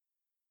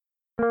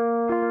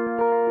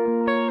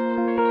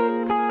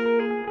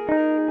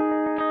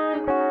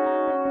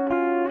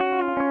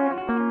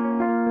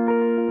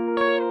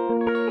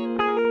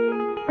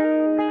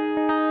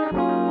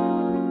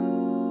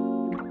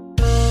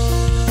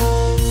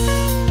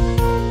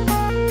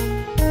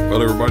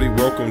Well, everybody,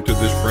 welcome to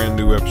this brand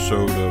new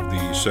episode of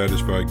the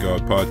Satisfied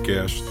God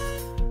podcast.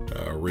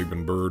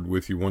 Raven Bird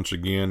with you once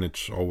again.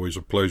 It's always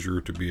a pleasure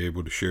to be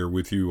able to share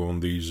with you on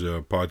these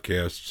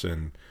podcasts,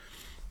 and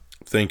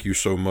thank you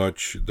so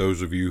much,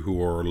 those of you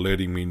who are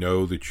letting me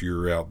know that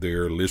you're out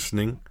there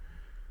listening.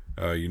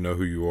 You know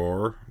who you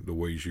are, the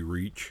ways you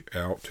reach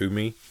out to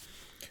me,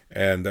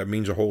 and that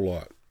means a whole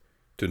lot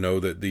to know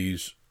that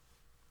these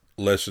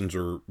lessons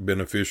are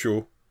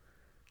beneficial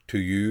to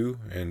you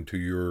and to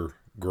your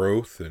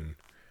growth, and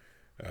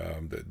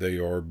that they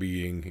are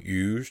being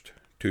used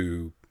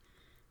to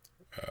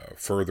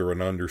further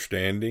an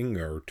understanding,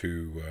 or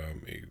to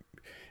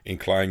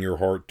incline your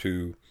heart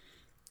to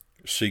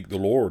seek the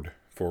Lord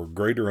for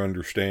greater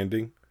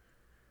understanding.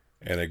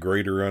 And a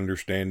greater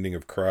understanding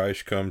of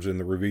Christ comes in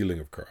the revealing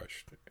of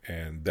Christ.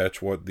 And that's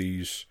what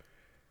these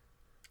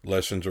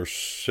lessons are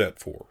set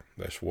for.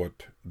 That's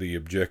what the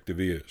objective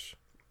is.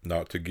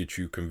 Not to get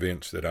you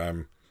convinced that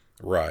I'm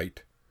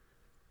right,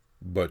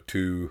 but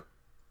to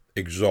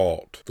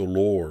exalt the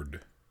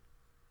Lord,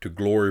 to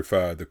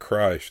glorify the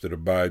Christ that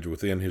abides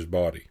within his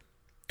body,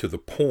 to the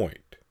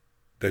point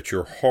that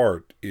your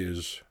heart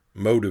is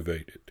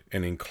motivated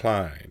and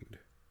inclined,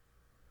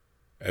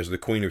 as the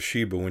Queen of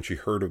Sheba when she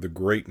heard of the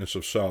greatness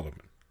of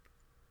Solomon,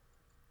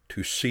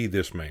 to see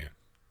this man,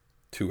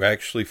 to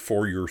actually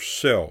for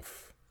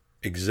yourself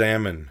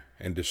examine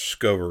and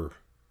discover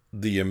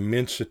the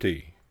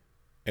immensity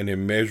and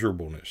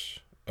immeasurableness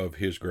of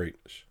his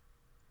greatness.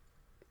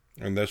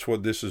 And that's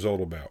what this is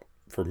all about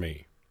for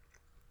me.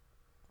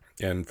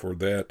 And for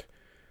that,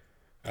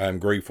 I'm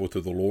grateful to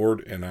the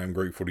Lord, and I'm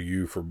grateful to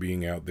you for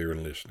being out there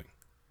and listening.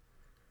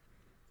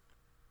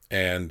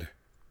 And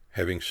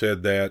having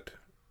said that,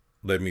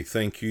 let me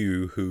thank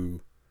you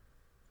who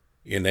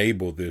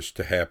enable this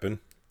to happen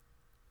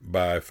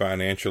by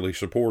financially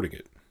supporting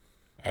it.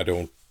 I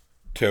don't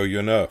tell you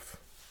enough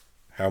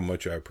how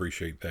much I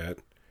appreciate that.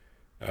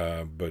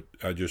 But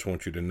I just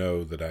want you to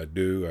know that I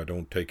do. I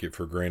don't take it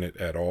for granted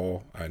at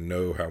all. I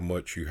know how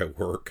much you have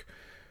work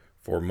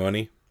for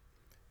money.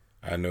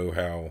 I know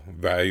how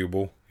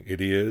valuable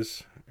it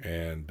is,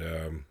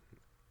 and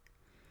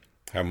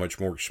how much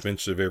more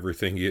expensive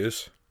everything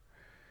is.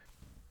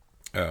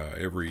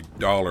 Every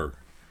dollar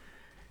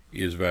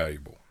is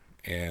valuable.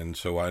 And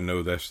so I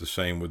know that's the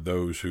same with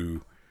those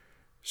who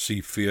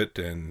see fit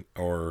and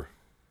are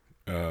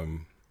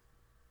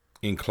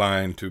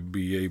inclined to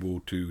be able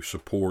to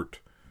support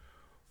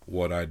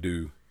what I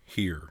do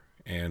here.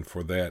 And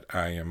for that,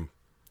 I am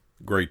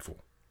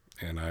grateful,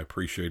 and I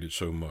appreciate it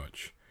so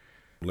much.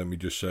 Let me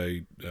just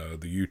say, the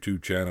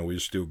YouTube channel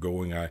is still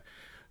going. I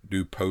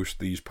do post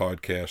these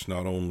podcasts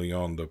not only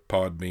on the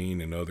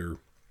Podbean and other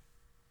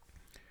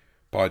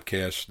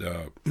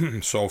podcast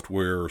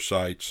software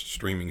sites,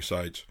 streaming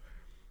sites,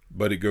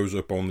 but it goes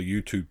up on the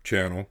YouTube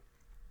channel.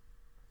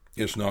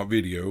 It's not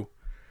video,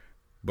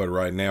 but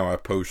right now I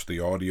post the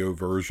audio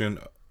version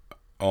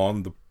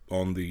on the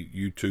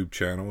YouTube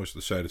channel. It's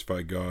the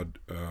Satisfied God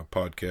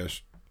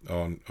podcast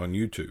on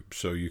YouTube,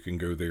 so you can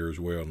go there as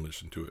well and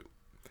listen to it.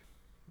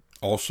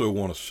 Also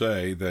want to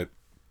say that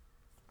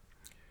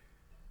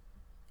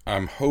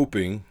I'm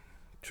hoping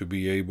to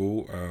be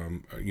able,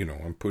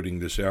 I'm putting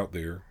this out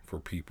there for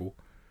people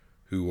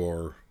who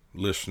are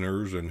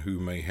listeners and who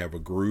may have a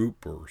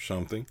group or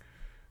something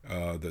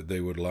that they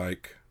would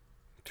like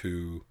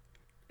to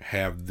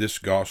have this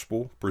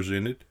gospel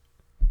presented,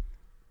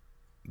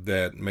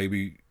 that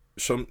maybe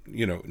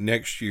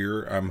next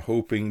year I'm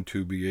hoping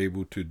to be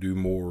able to do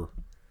more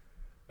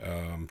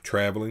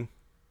traveling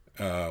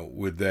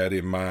with that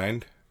in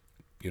mind.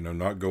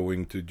 Not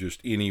going to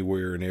just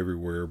anywhere and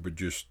everywhere, but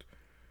just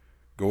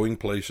going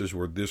places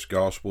where this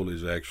gospel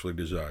is actually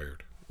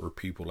desired, where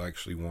people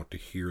actually want to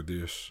hear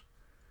this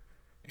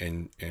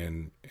and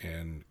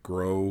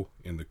grow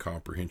in the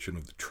comprehension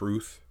of the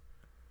truth.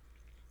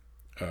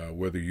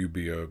 Whether you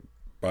be a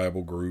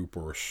Bible group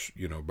or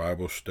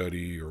Bible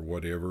study or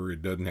whatever,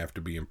 it doesn't have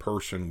to be in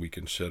person. We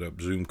can set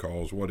up Zoom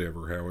calls,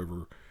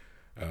 however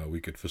we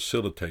could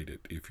facilitate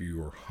it. If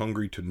you are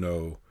hungry to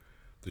know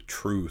the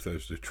truth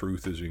as the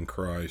truth is in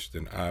Christ,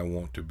 then I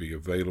want to be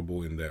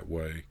available in that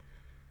way.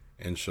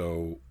 And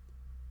so,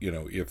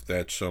 if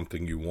that's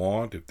something you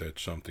want, if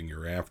that's something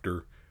you're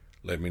after,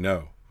 let me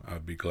know.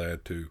 I'd be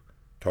glad to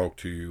talk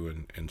to you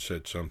and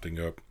set something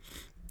up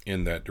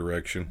in that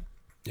direction,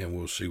 and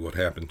we'll see what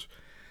happens.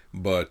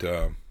 But,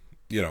 I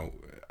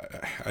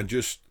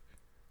just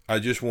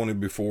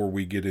wanted, before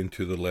we get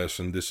into the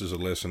lesson, this is a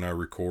lesson I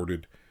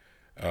recorded,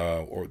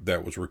 or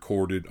that was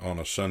recorded on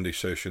a Sunday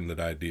session that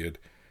I did.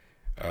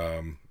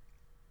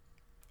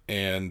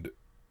 And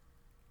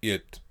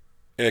it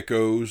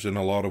echoes in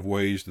a lot of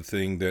ways the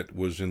thing that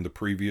was in the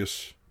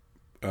previous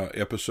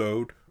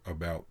episode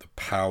about the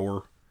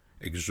power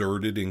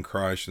exerted in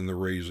Christ in the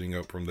raising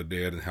up from the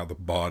dead, and how the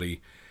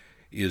body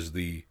is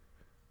the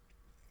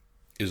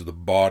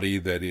body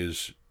that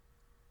is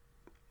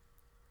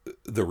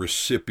the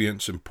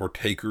recipients and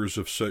partakers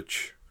of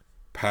such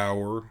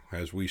power.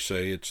 As we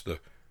say, it's the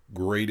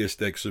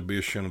greatest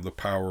exhibition of the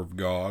power of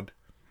God.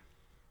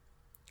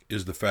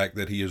 is the fact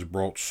that he has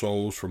brought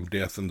souls from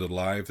death into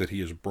life, that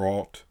he has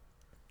brought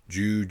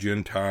Jew,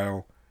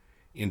 Gentile,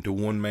 into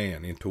one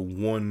man, into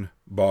one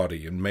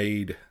body, and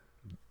made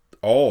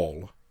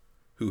all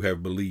who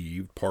have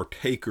believed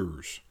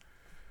partakers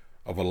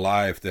of a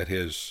life that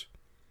is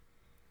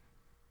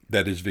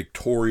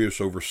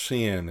victorious over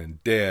sin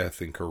and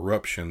death and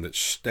corruption, that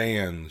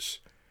stands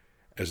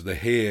as the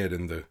head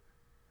and the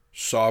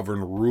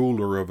sovereign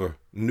ruler of a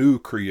new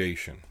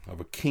creation, of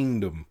a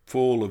kingdom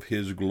full of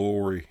his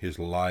glory, his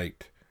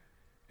light,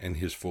 and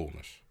his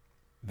fullness.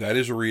 That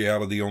is a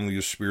reality only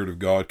the Spirit of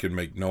God can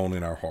make known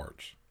in our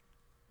hearts.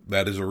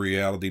 That is a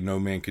reality no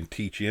man can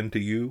teach into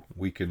you.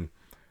 We can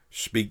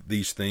speak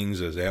these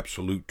things as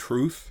absolute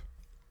truth,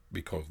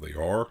 because they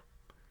are.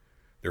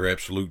 They're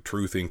absolute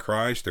truth in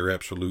Christ. They're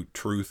absolute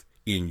truth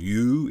in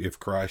you if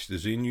Christ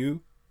is in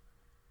you.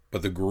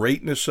 But the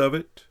greatness of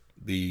it,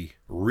 the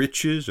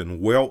riches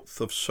and wealth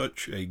of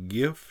such a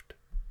gift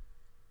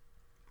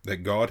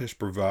that God has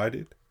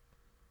provided,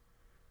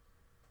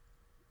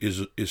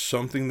 is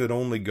something that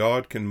only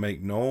God can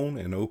make known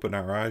and open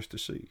our eyes to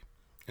see.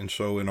 And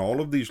so in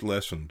all of these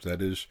lessons,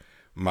 that is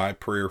my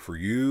prayer for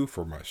you,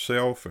 for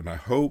myself, and I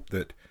hope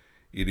that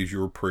it is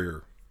your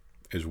prayer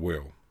as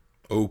well.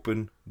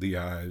 Open the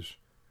eyes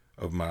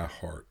of my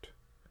heart.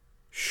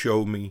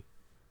 Show me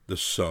the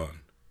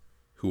Son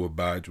who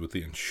abides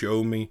within.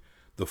 Show me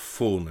the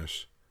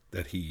fullness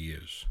that he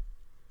is.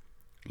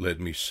 Let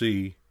me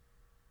see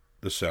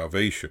the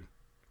salvation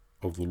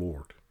of the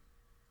Lord.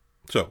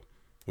 So,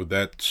 with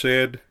that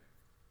said,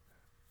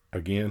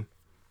 again,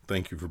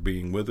 thank you for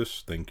being with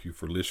us. Thank you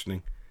for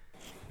listening.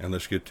 And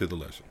let's get to the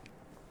lesson.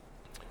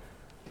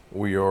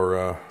 We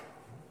are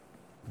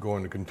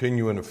going to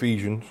continue in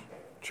Ephesians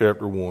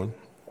chapter 1.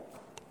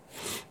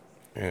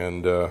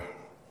 And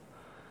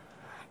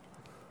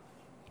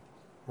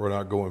we're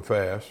not going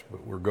fast,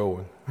 but we're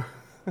going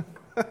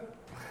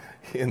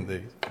in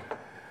these.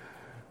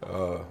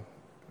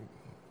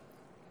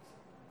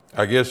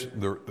 I guess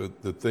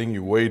the thing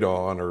you wait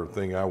on, or the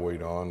thing I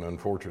wait on,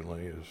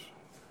 unfortunately, is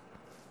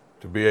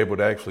to be able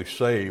to actually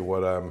say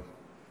what I'm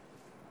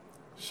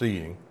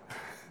seeing.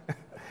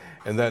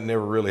 And that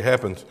never really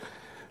happens.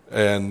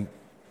 And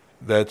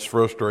that's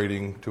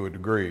frustrating to a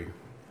degree.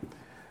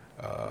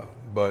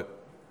 But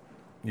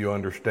you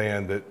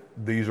understand that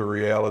these are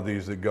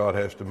realities that God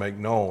has to make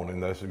known,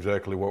 and that's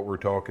exactly what we're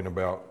talking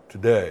about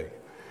today.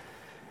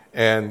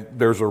 And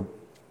there's a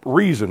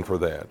reason for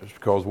that. It's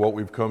because what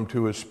we've come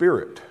to is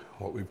spirit,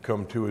 what we've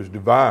come to is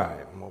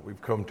divine, what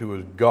we've come to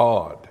is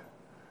God.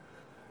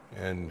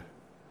 And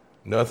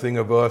nothing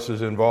of us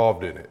is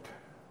involved in it.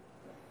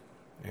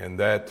 And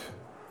that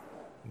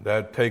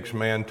takes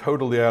man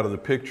totally out of the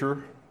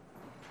picture,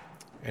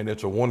 and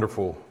it's a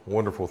wonderful,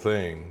 wonderful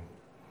thing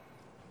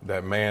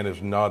that man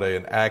is not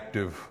an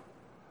active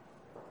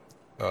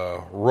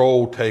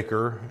role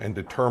taker and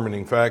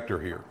determining factor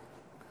here.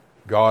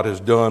 God has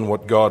done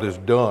what God has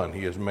done.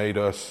 He has made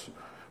us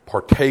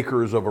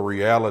partakers of a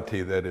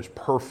reality that is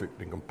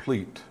perfect and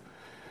complete.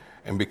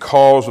 And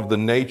because of the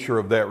nature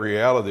of that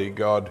reality,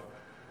 God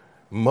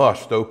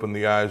must open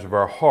the eyes of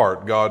our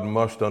heart. God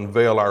must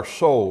unveil our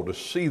soul to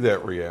see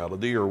that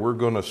reality, or we're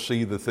going to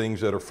see the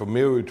things that are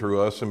familiar to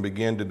us and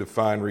begin to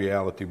define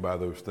reality by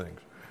those things.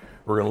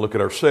 We're going to look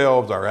at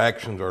ourselves, our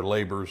actions, our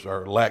labors,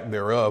 our lack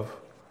thereof,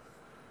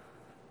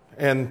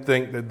 and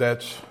think that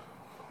that's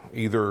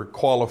either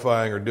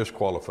qualifying or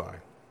disqualifying,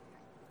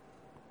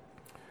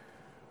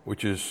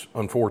 which is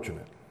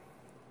unfortunate.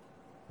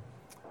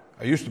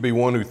 I used to be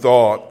one who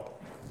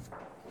thought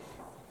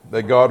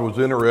that God was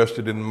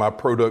interested in my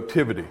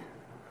productivity.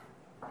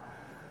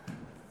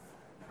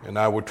 And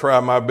I would try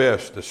my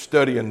best to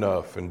study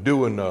enough and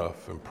do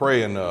enough and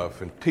pray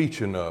enough and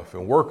teach enough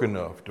and work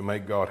enough to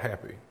make God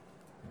happy.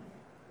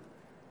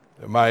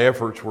 That my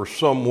efforts were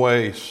some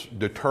way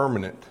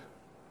determinant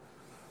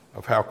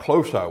of how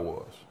close I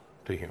was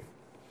to Him.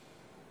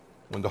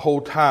 When the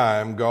whole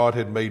time God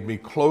had made me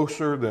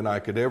closer than I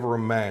could ever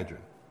imagine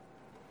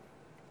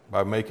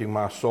by making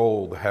my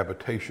soul the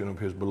habitation of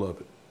His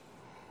beloved.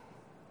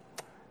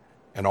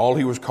 And all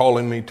He was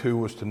calling me to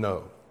was to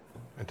know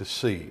and to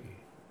see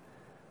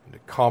and to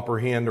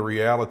comprehend a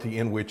reality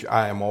in which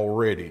I am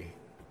already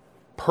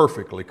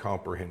perfectly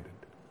comprehended.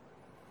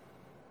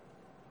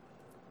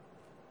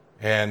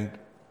 And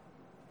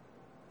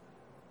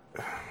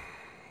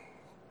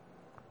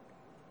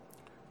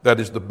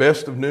that is the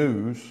best of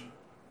news,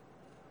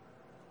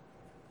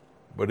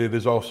 but it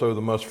is also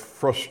the most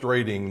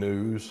frustrating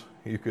news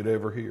you could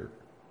ever hear,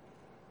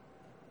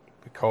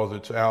 because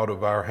it's out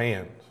of our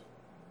hands.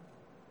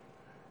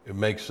 It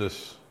makes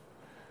us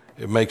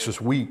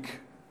weak.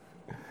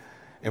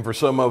 And for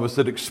some of us,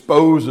 it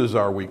exposes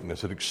our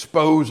weakness. It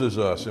exposes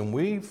us, and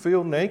we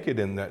feel naked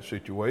in that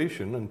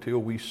situation until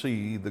we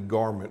see the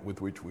garment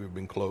with which we have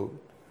been clothed.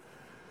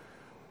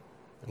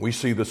 We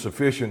see the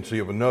sufficiency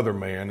of another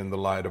man in the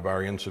light of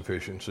our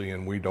insufficiency,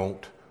 and we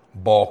don't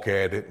balk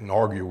at it and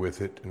argue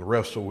with it and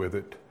wrestle with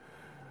it.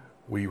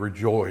 We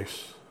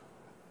rejoice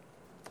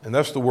And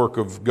that's the work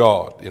of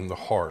God in the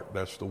heart.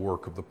 That's the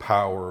work of the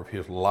power of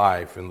His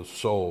life in the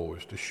soul,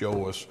 is to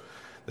show us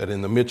that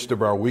in the midst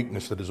of our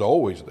weakness that is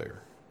always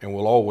there and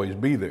will always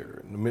be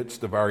there, in the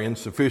midst of our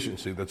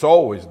insufficiency that's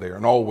always there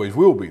and always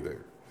will be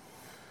there,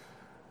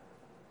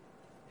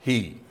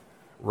 He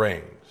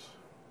reigns.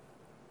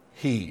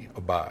 He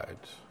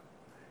abides.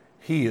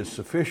 He is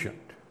sufficient.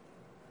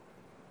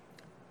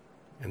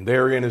 And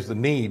therein is the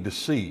need to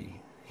see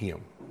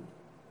Him.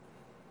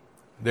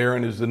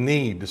 Therein is the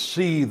need to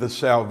see the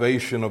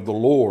salvation of the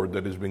Lord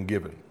that has been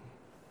given.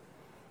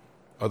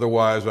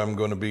 Otherwise, I'm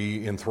going to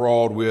be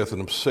enthralled with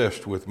and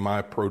obsessed with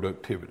my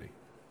productivity,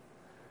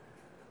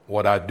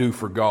 what I do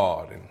for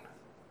God, and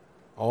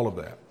all of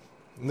that.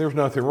 And there's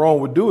nothing wrong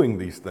with doing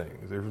these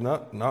things. There's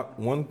not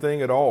one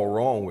thing at all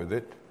wrong with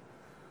it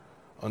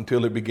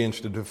until it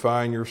begins to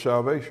define your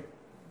salvation,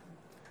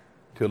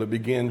 till it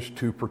begins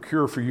to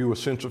procure for you a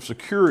sense of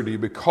security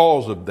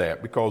because of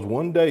that, because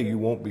one day you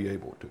won't be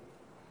able to.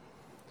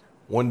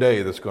 One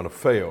day that's going to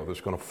fail,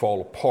 that's going to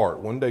fall apart.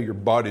 One day your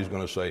body's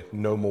going to say,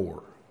 no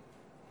more.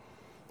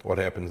 What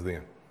happens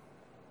then?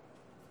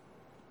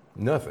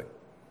 Nothing,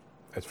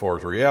 as far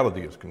as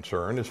reality is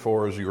concerned, as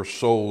far as your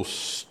soul's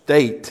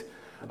state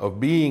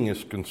of being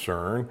is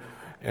concerned,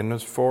 and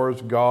as far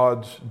as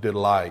God's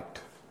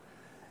delight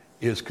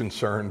is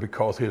concerned,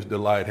 because His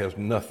delight has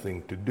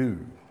nothing to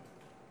do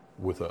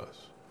with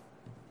us.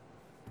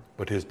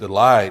 But His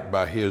delight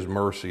by His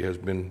mercy has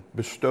been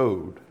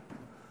bestowed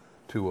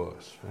to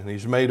us, and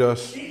He's made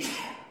us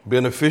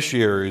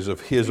beneficiaries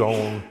of His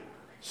own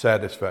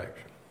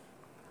satisfaction.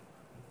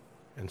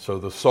 And so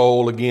the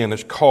soul, again,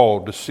 is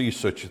called to see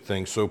such a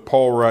thing. So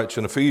Paul writes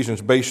in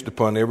Ephesians, based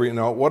upon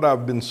what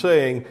I've been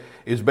saying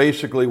is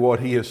basically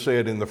what he has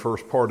said in the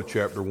first part of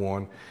chapter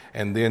 1,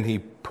 and then he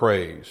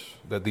prays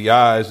that the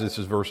eyes, this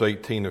is verse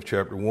 18 of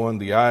chapter 1,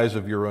 the eyes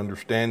of your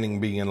understanding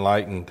be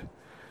enlightened,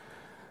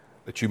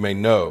 that you may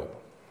know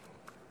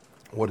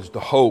what is the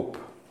hope.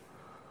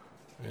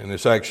 And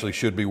this actually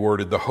should be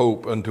worded, the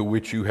hope unto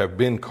which you have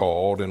been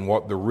called, and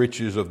what the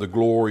riches of the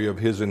glory of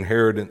His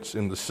inheritance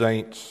in the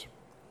saints,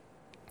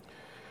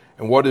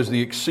 and what is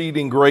the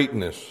exceeding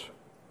greatness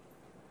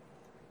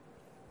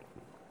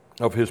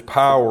of His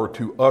power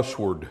to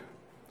usward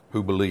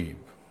who believe,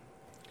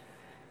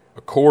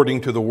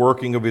 according to the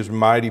working of His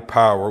mighty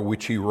power,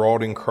 which He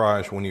wrought in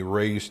Christ when He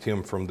raised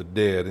Him from the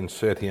dead and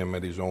set Him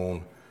at His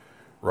own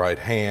right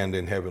hand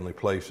in heavenly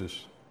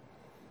places,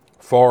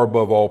 far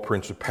above all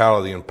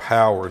principality and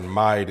power and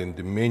might and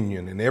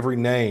dominion, and every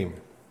name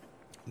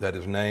that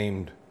is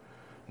named,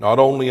 not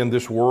only in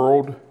this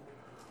world,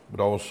 but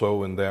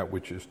also in that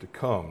which is to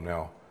come.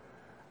 Now,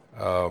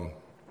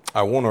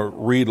 I want to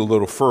read a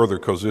little further,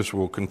 because this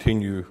will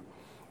continue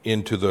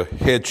into the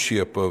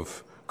headship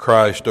of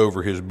Christ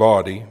over His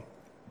body.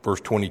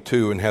 Verse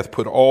 22, and hath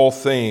put all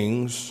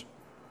things,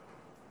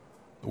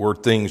 the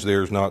word things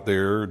there is not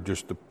there,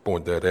 just to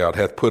point that out,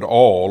 hath put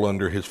all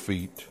under His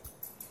feet,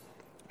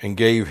 and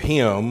gave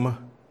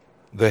Him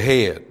the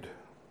head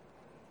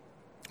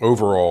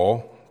over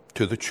all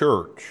to the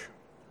church,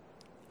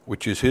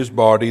 which is His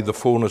body, the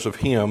fullness of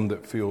Him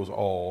that fills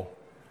all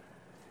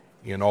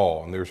in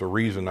all. And there's a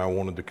reason I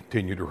wanted to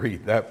continue to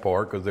read that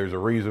part, because there's a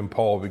reason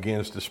Paul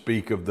begins to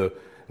speak of the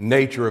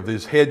nature of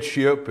His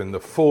headship and the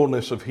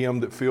fullness of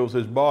Him that fills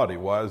His body.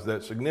 Why is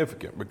that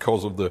significant?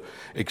 Because of the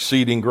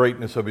exceeding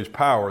greatness of His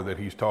power that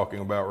he's talking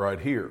about right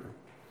here.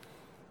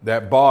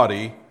 That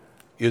body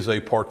is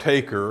a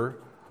partaker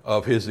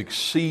of His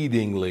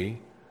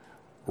exceedingly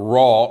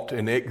wrought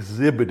and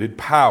exhibited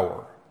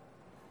power.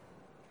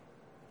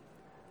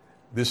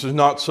 This is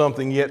not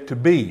something yet to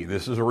be.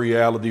 This is a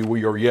reality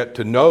we are yet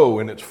to know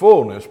in its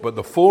fullness, but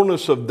the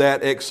fullness of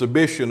that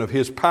exhibition of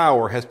His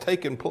power has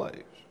taken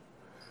place.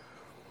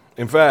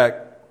 In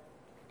fact,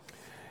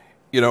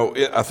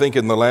 I think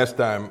in the last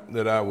time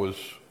that I was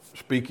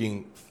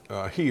speaking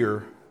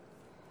here,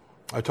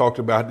 I talked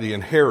about the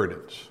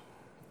inheritance,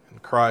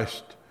 and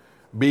Christ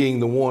being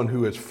the one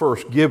who has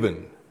first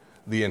given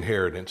the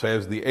inheritance.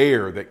 As the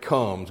heir that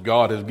comes,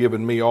 God has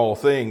given me all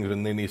things,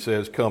 and then He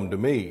says, come to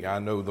me. I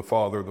know the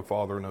Father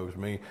knows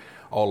me,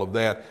 all of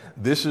that.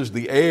 This is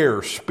the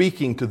heir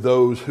speaking to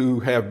those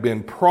who have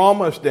been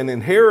promised an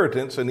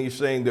inheritance, and He's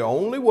saying the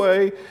only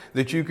way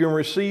that you can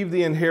receive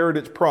the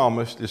inheritance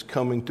promised is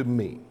coming to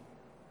me.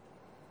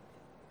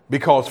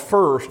 Because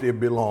first it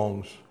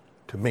belongs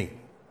to me.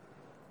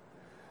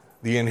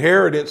 The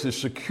inheritance is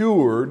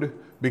secured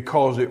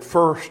because it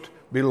first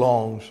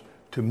belongs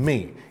to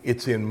me.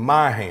 It's in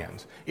my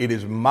hands. It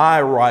is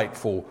my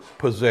rightful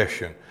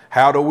possession.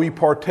 How do we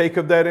partake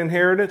of that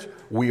inheritance?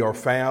 We are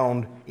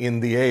found in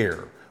the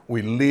air.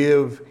 We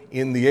live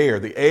in the air.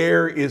 The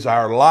air is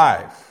our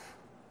life.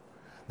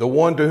 The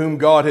one to whom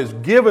God has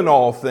given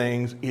all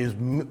things is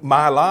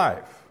my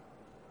life.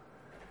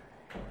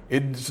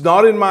 It's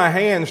not in my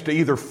hands to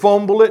either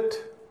fumble it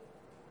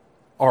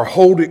or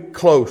hold it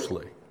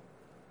closely.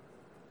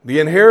 The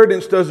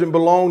inheritance doesn't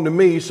belong to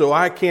me, so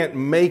I can't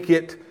make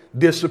it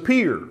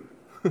disappear.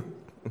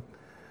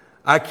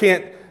 I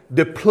can't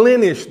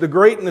deplenish the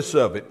greatness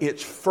of it.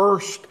 It's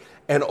first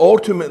and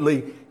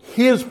ultimately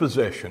His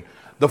possession.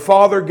 The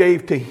Father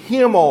gave to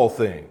Him all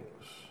things.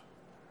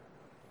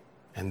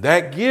 And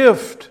that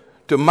gift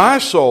to my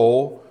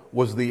soul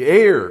was the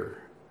heir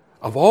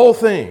of all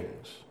things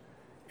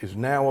is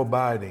now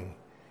abiding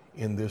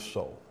in this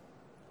soul,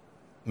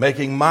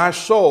 making my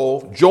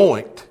soul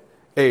joint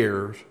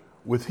heirs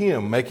with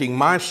Him, making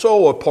my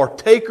soul a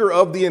partaker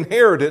of the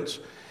inheritance,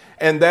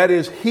 and that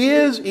is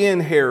His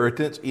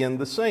inheritance in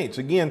the saints.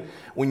 Again,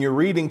 when you're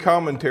reading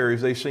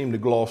commentaries, they seem to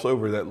gloss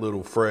over that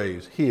little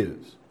phrase, His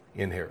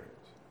inheritance.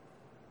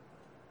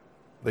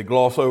 They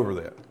gloss over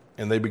that,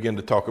 and they begin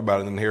to talk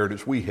about an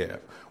inheritance we have,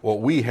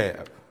 what we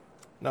have.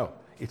 No,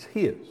 it's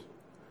His.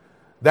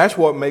 That's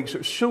what makes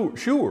it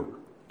sure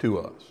to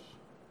us.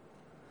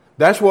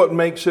 That's what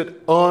makes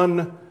it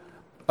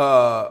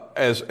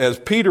as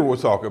Peter will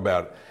talk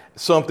about it,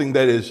 something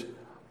that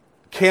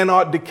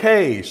cannot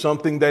decay,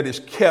 something that is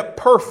kept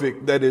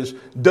perfect,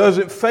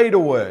 doesn't fade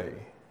away.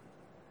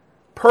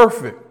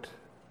 Perfect.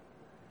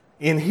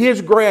 In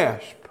His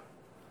grasp.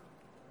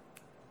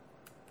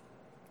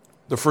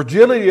 The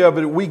fragility of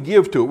it we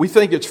give to it. We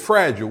think it's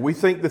fragile. We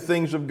think the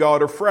things of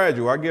God are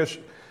fragile. I guess,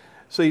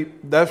 see,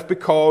 that's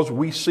because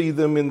we see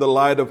them in the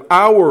light of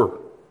our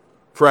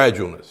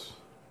fragileness.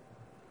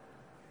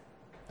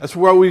 That's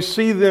why we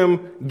see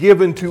them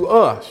given to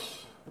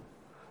us.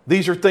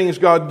 These are things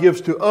God gives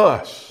to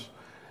us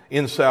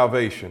in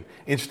salvation,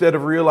 instead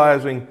of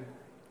realizing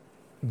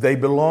they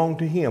belong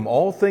to Him.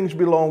 All things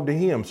belong to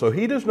Him. So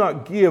He does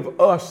not give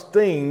us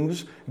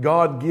things,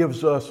 God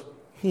gives us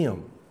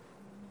Him.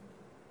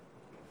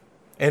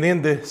 And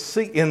in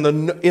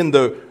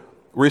the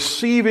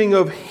receiving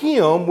of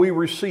Him, we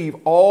receive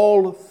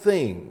all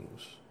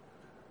things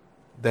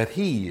that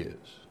He is.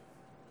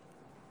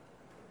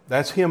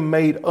 That's Him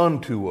made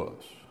unto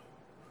us.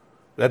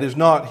 That is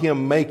not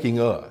Him making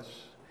us.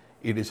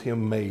 It is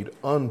Him made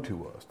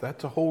unto us.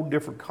 That's a whole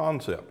different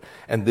concept.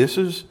 And this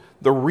is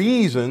the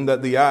reason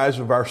that the eyes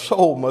of our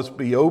soul must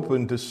be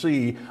open to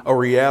see a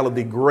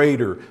reality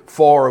greater,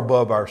 far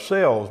above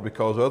ourselves,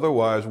 because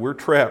otherwise we're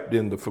trapped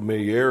in the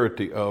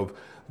familiarity of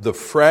the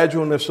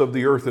fragileness of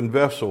the earthen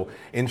vessel,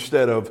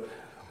 instead of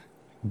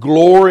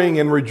glorying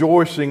and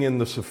rejoicing in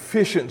the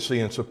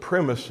sufficiency and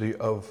supremacy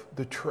of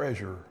the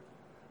treasure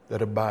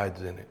that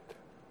abides in it.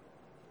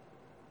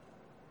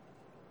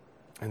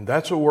 And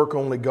that's a work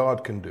only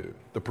God can do.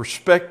 The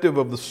perspective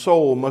of the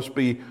soul must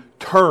be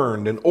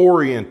turned and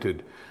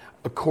oriented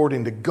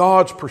according to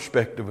God's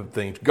perspective of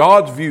things.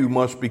 God's view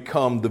must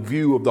become the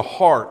view of the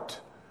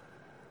heart.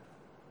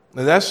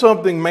 And that's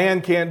something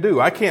man can't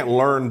do. I can't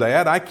learn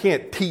that. I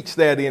can't teach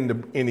that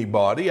into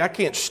anybody. I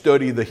can't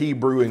study the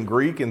Hebrew and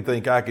Greek and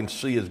think I can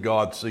see as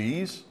God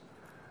sees.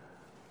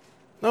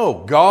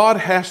 No, God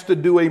has to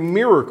do a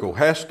miracle,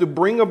 has to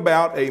bring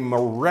about a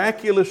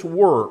miraculous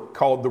work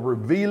called the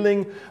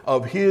revealing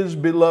of His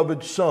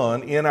beloved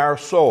Son in our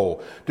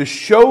soul, to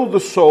show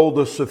the soul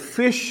the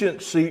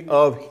sufficiency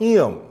of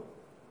Him,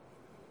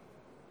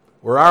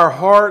 where our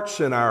hearts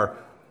and our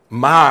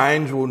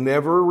minds will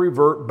never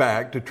revert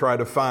back to try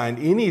to find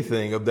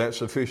anything of that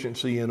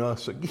sufficiency in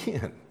us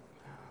again.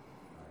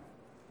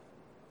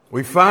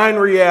 We find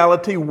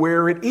reality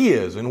where it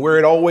is and where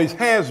it always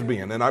has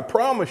been. And I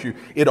promise you,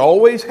 it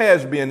always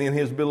has been in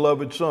His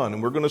beloved Son.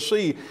 And we're going to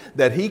see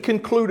that He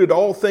concluded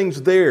all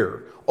things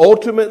there,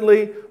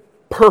 ultimately,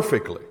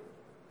 perfectly.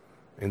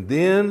 And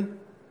then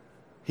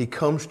He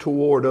comes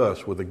toward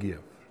us with a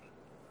gift.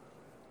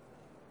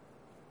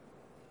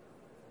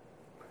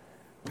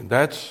 And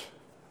that's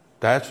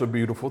a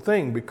beautiful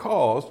thing,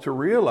 because to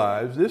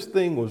realize this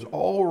thing was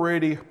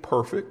already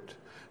perfect,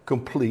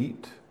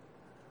 complete,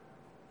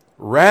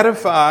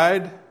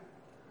 ratified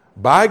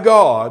by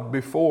God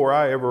before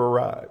I ever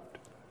arrived,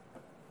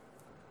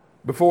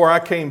 before I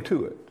came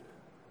to it,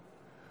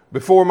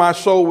 before my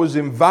soul was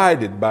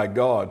invited by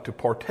God to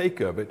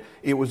partake of it.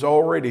 It was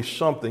already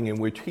something in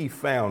which He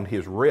found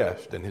His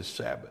rest and His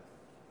Sabbath.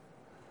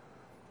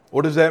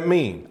 What does that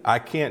mean? I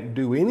can't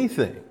do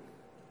anything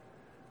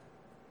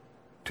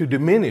to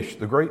diminish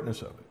the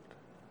greatness of it.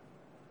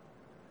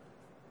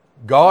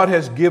 God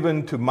has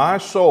given to my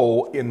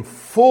soul in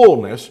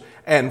fullness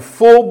and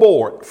full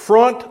bore,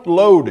 front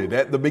loaded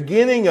at the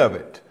beginning of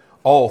it,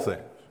 all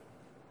things.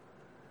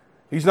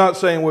 He's not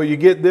saying, well, you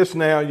get this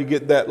now, you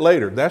get that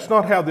later. That's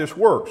not how this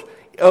works.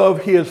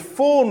 Of His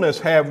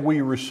fullness have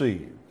we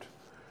received.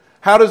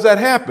 How does that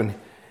happen?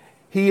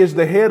 He is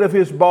the head of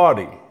His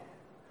body,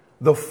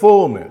 the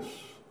fullness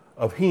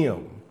of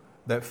Him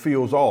that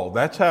fills all.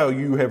 That's how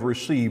you have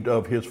received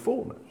of His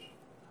fullness.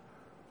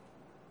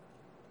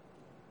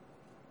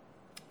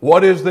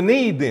 What is the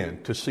need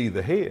then? To see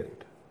the head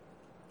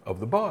of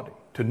the body.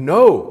 To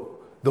know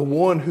the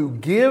one who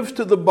gives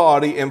to the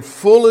body and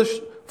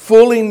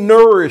fully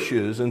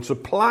nourishes and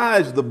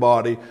supplies the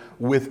body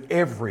with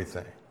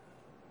everything.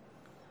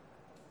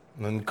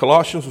 And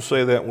Colossians will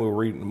say that, and we'll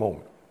read in a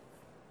moment.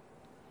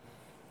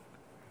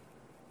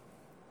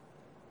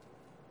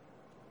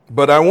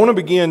 But I want to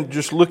begin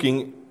just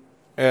looking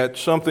at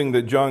something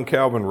that John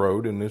Calvin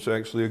wrote, and it's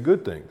actually a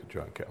good thing that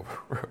John Calvin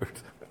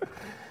wrote.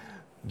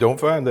 Don't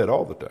find that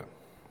all the time.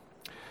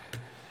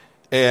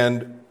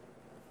 And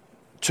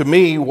to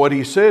me, what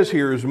he says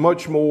here is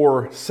much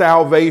more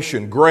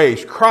salvation,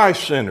 grace,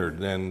 Christ-centered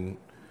than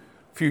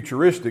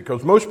futuristic,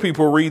 because most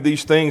people read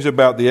these things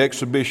about the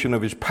exhibition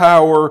of his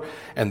power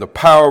and the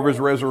power of his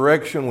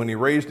resurrection when he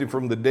raised him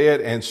from the dead,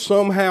 and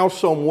somehow,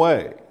 some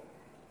way,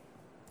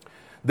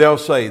 they'll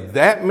say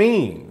that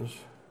means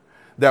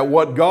that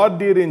what God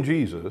did in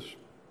Jesus,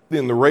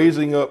 in the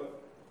raising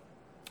up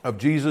of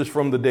Jesus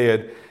from the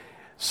dead,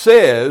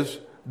 says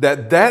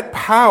that that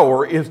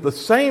power is the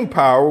same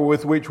power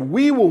with which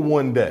we will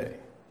one day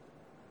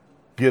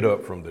get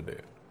up from the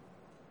dead.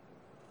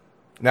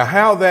 Now,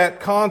 how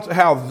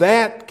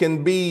that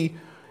can be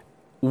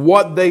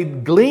what they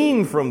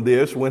glean from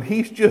this when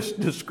he's just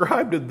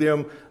described to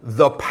them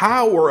the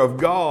power of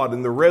God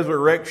and the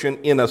resurrection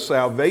in a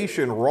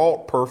salvation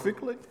wrought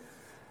perfectly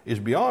is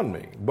beyond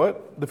me.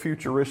 But the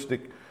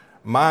futuristic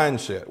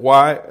mindset.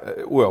 Why?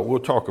 Well, we'll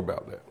talk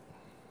about that.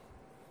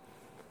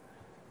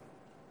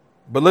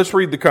 But let's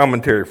read the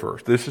commentary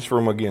first. This is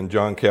from, again,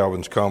 John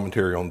Calvin's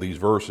commentary on these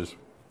verses.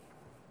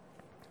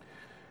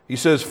 He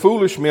says,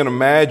 foolish men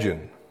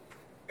imagine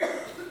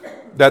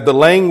that the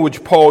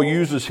language Paul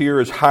uses here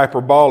is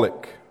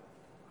hyperbolic.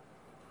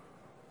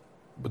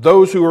 But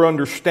those who are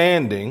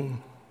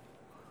understanding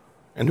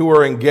and who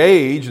are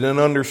engaged and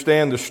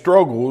understand the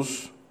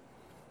struggles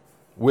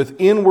with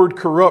inward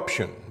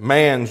corruption,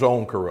 man's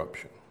own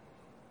corruption,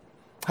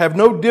 have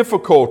no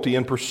difficulty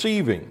in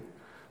perceiving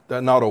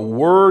that not a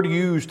word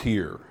used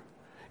here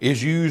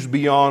is used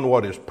beyond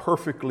what is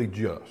perfectly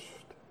just.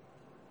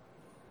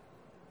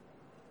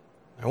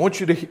 I want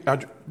you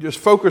to just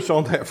focus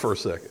on that for a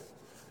second.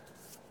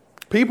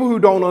 People who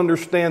don't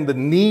understand the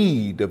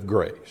need of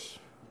grace,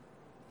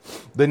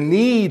 the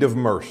need of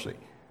mercy,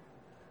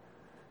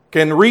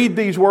 can read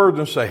these words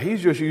and say,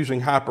 he's just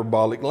using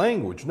hyperbolic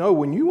language. No,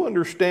 when you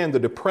understand the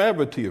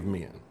depravity of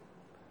men,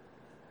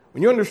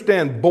 when you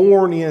understand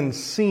born in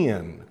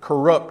sin,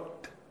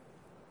 corrupt,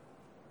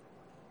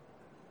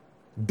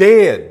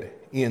 dead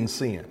in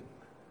sin,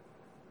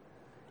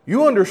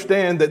 you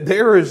understand that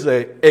there is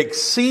an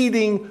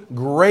exceeding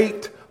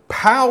great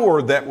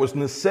power that was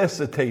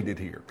necessitated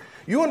here.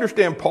 You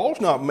understand Paul's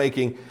not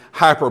making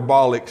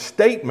hyperbolic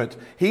statements.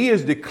 He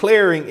is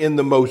declaring in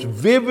the most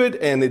vivid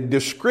and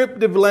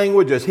descriptive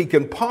language as he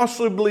can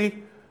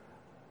possibly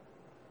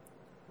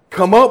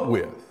come up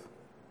with,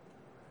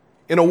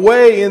 in a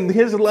way in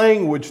his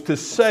language to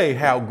say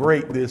how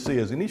great this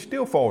is. And he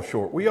still falls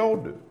short. We all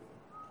do.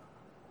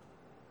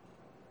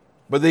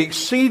 But the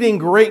exceeding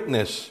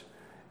greatness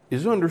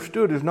is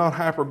understood as not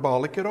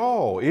hyperbolic at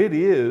all. It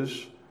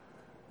is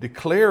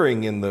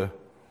declaring in the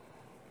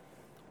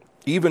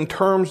even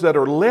terms that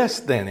are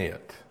less than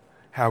it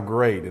how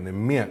great and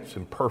immense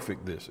and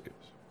perfect this is.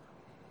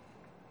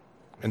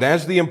 And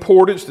as the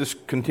importance, this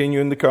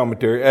continuing the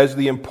commentary, as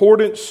the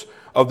importance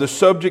of the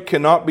subject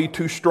cannot be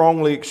too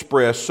strongly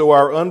expressed, so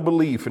our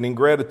unbelief and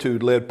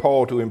ingratitude led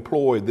Paul to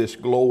employ this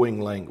glowing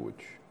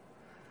language.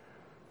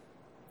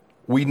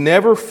 We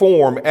never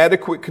form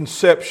adequate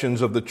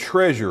conceptions of the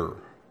treasure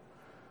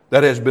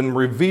that has been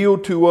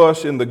revealed to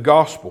us in the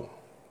gospel.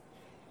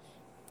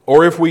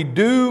 Or if we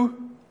do,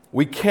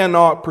 we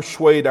cannot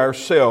persuade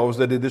ourselves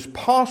that it is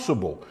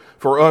possible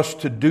for us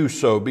to do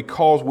so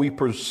because we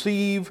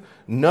perceive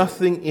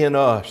nothing in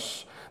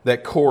us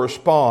that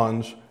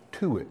corresponds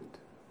to it,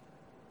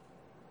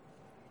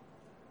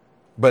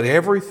 but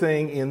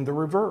everything in the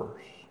reverse.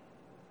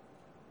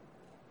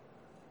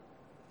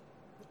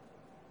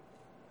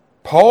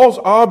 Paul's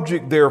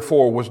object,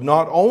 therefore, was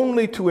not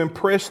only to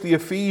impress the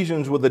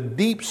Ephesians with a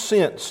deep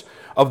sense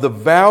of the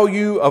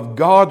value of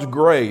God's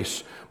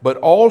grace, but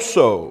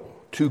also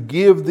to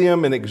give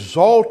them an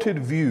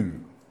exalted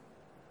view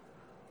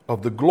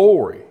of the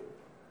glory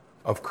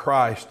of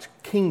Christ's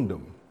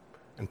kingdom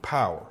and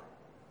power,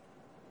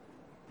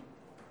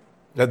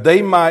 that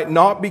they might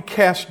not be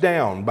cast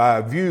down by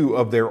a view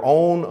of their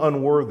own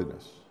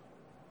unworthiness.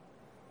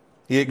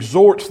 He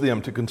exhorts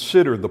them to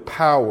consider the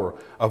power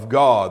of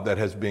God that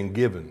has been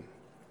given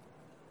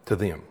to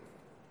them,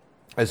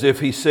 as if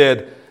he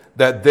said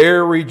that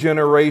their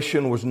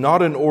regeneration was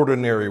not an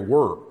ordinary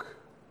work,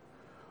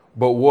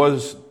 but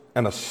was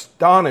an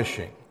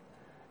astonishing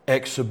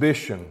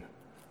exhibition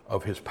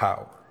of his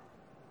power.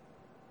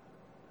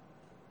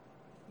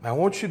 Now, I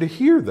want you to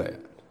hear that.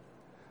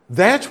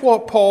 That's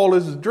what Paul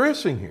is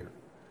addressing here.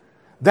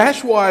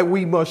 That's why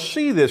we must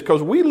see this,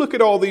 because we look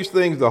at all these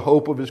things, the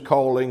hope of his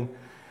calling,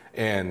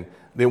 and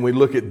then we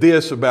look at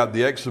this about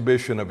the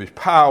exhibition of his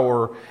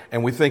power,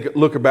 and we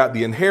look about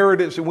the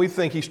inheritance, and we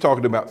think he's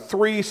talking about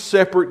three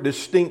separate,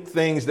 distinct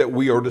things that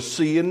we are to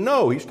see and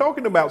know. He's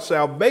talking about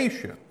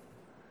salvation.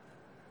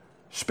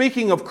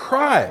 Speaking of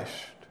Christ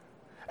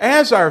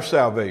as our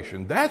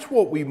salvation, that's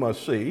what we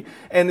must see.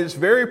 And it's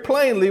very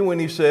plainly when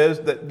he says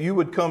that you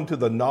would come to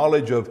the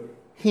knowledge of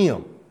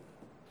him.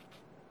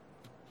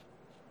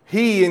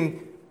 He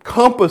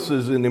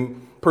encompasses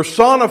and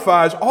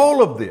personifies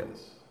all of this.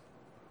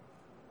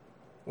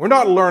 We're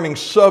not learning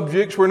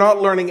subjects. We're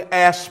not learning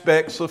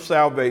aspects of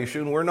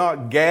salvation. We're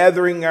not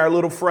gathering our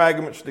little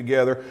fragments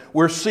together.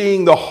 We're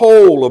seeing the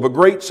whole of a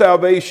great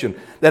salvation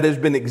that has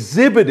been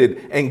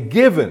exhibited and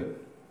given.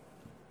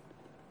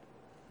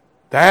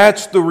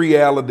 That's the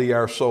reality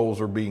our souls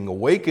are being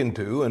awakened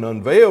to and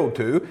unveiled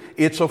to.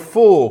 It's a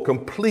full,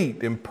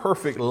 complete, and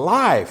perfect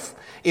life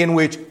in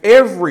which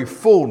every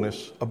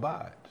fullness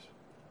abides.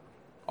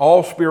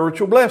 All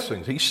spiritual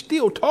blessings. He's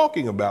still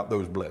talking about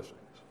those blessings.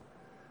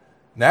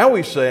 Now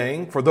he's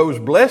saying for those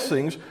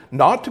blessings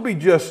not to be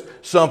just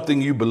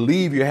something you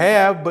believe you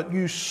have, but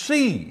you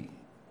see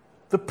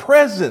the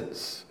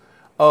presence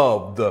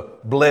of the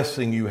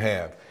blessing you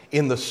have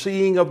in the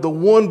seeing of the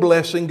one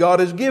blessing God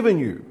has given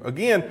you.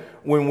 Again,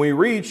 when we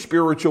read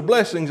spiritual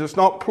blessings, it's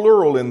not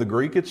plural in the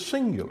Greek, it's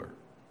singular.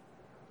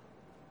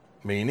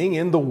 Meaning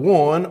in the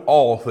one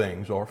all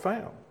things are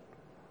found.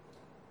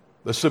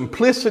 The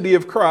simplicity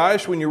of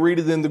Christ, when you read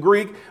it in the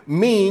Greek,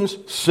 means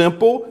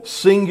simple,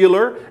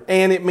 singular,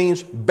 and it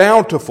means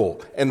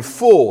bountiful and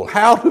full.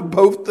 How do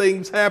both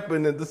things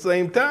happen at the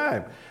same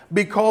time?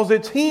 Because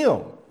it's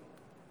Him.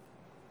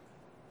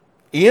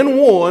 In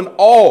one,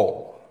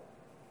 all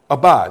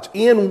abides.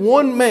 In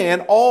one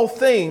man, all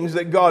things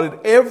that God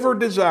had ever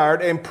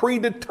desired and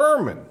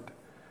predetermined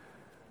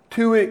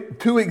to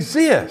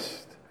exist.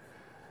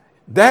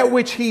 That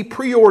which He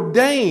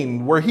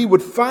preordained, where He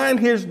would find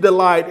His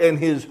delight and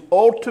His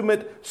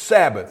ultimate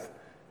Sabbath,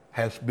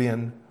 has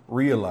been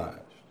realized.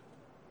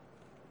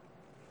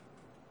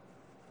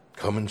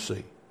 Come and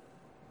see.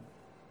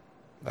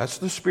 That's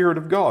the Spirit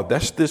of God.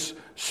 That's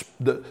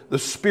the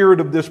spirit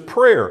of this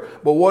prayer.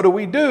 But what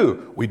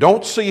do? We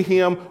don't see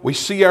Him, we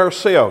see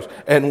ourselves,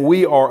 and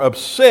we are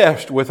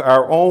obsessed with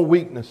our own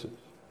weaknesses.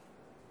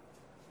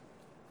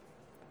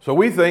 So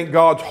we think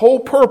God's whole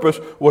purpose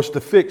was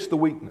to fix the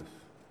weakness,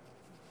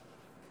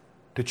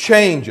 to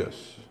change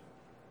us.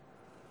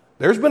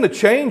 There's been a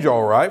change,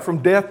 all right,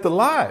 from death to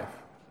life.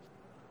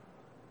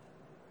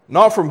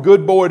 Not from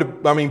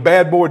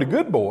bad boy to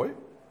good boy,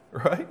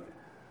 right?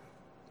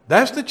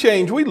 That's the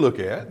change we look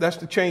at. That's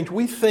the change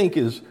we think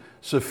is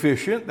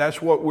sufficient.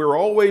 That's what we're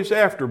always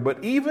after.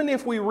 But even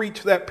if we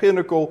reach that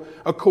pinnacle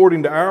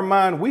according to our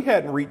mind, we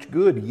hadn't reached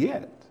good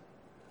yet.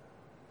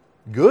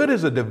 Good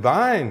is a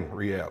divine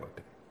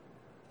reality.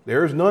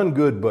 There is none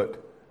good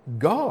but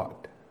God.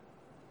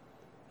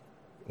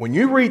 When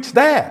you reach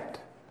that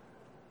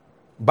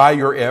by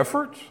your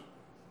efforts,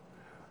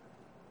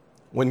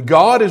 when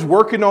God is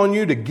working on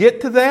you to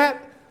get to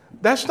that,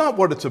 that's not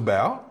what it's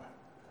about.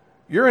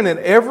 You're in an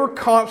ever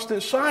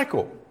constant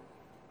cycle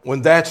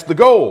when that's the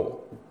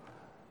goal.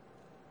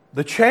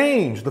 The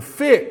change, the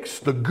fix,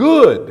 the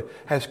good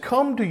has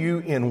come to you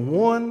in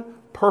one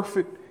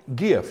perfect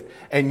gift.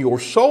 And your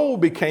soul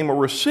became a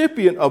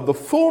recipient of the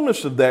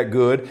fullness of that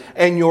good,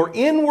 and your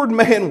inward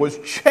man was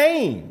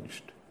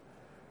changed.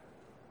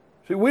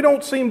 See, we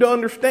don't seem to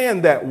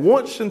understand that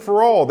once and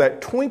for all,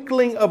 that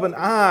twinkling of an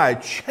eye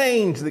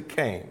change that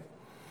came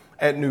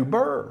at new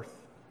birth.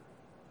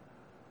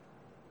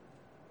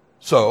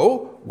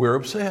 So, we're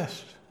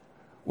obsessed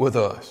with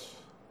us.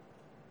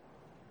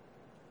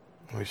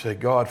 We say,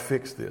 God,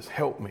 fix this.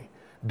 Help me.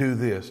 Do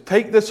this.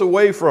 Take this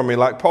away from me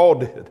like Paul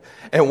did.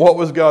 And what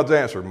was God's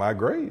answer? My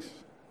grace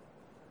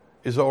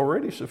is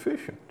already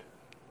sufficient.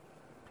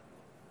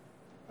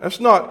 That's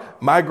not,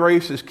 my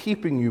grace is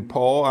keeping you,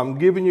 Paul. I'm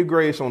giving you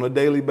grace on a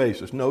daily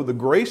basis. No, the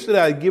grace that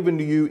I've given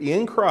to you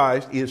in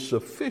Christ is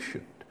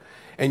sufficient.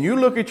 And you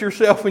look at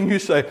yourself and you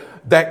say,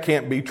 that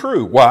can't be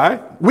true.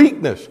 Why?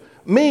 Weakness.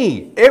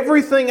 Me.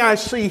 Everything I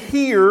see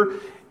here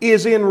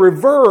is in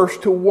reverse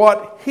to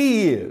what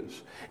He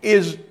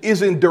is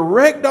in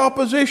direct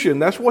opposition.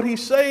 That's what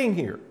he's saying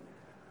here.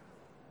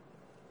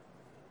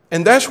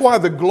 And that's why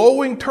the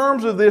glowing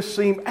terms of this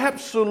seem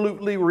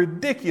absolutely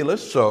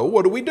ridiculous. So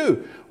what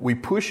do? We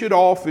push it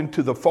off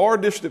into the far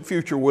distant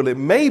future. Well, it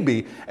may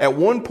be at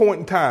one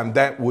point in time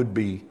that would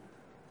be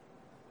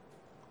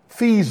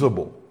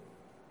feasible.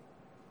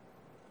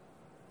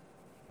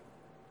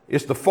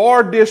 It's the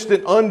far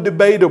distant,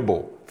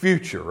 undebatable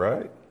future,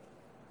 right?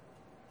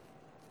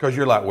 Because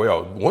you're like,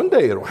 well, one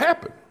day it'll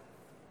happen.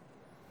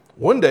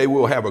 One day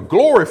we'll have a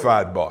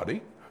glorified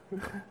body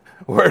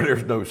where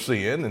there's no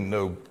sin and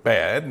no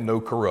bad and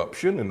no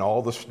corruption and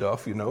all the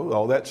stuff,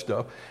 all that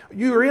stuff.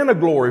 You're in a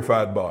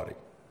glorified body.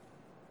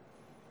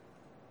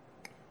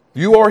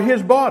 You are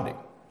His body.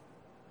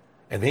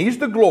 And He's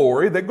the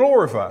glory that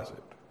glorifies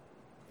it.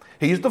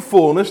 He's the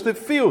fullness that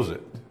fills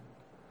it.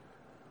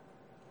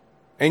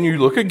 And you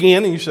look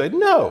again and you say,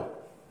 no.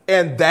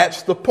 And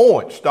that's the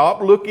point.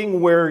 Stop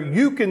looking where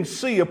you can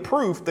see a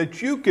proof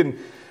that you can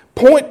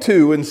point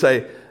to and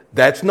say,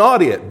 that's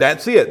not it,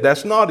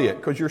 that's not it,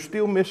 because you're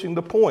still missing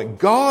the point.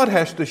 God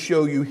has to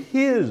show you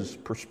His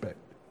perspective.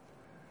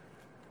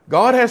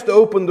 God has to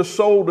open the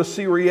soul to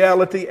see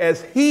reality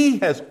as He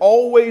has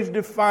always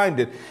defined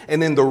it.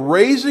 And in the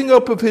raising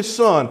up of His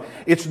Son,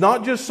 it's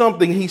not just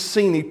something He's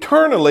seen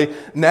eternally.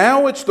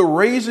 Now it's the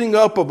raising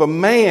up of a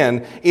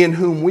man in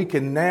whom we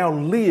can now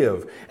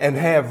live and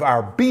have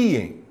our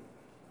being.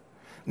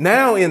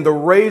 Now in the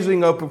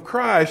raising up of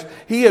Christ,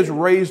 He has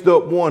raised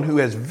up one who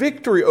has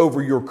victory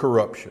over your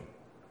corruption.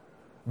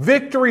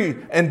 Victory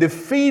and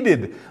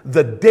defeated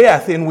the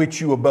death in which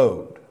you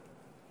abode.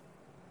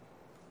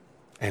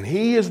 And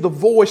He is the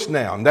voice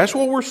now. And that's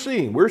what we're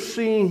seeing. We're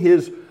seeing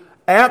His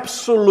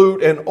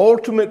absolute and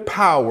ultimate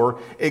power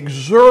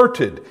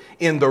exerted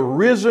in the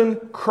risen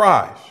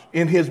Christ,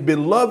 in His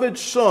beloved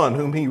Son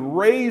whom He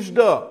raised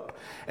up.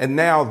 And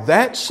now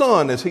that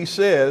Son, as He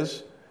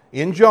says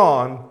in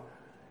John,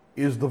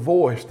 is the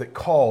voice that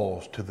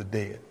calls to the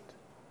dead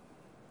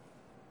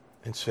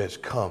and says,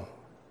 come.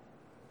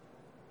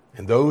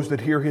 And those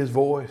that hear His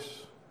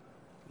voice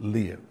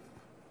live.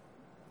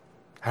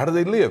 How do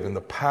they live? In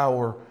the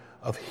power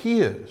of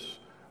His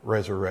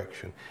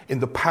resurrection, in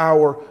the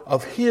power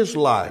of His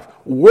life,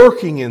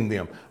 working in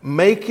them,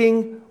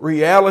 making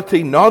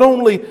reality not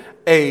only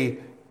a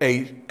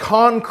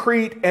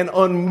concrete and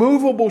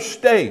unmovable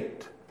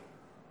state,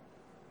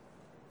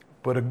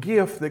 but a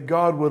gift that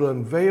God would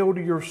unveil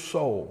to your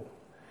soul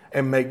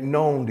and make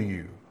known to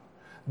you.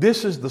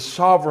 This is the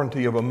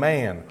sovereignty of a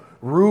man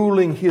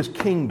ruling his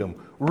kingdom,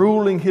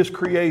 ruling his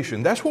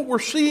creation. That's what we're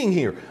seeing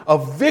here. A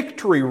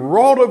victory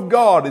wrought of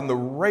God in the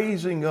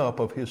raising up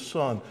of His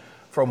Son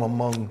from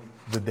among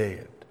the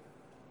dead.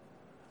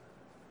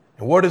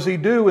 And what does He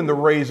do in the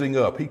raising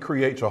up? He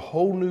creates a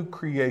whole new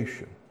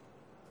creation.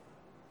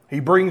 He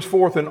brings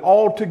forth an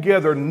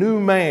altogether new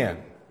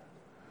man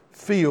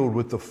filled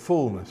with the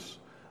fullness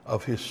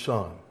of His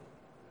Son.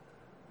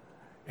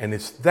 And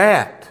it's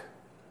that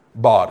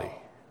body,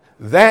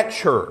 that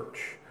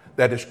church,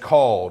 that is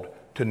called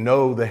to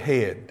know the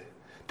head,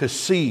 to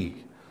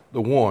see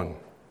the one.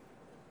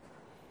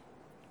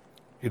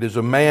 It is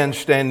a man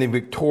standing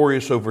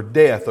victorious over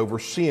death, over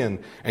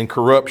sin and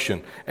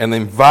corruption, and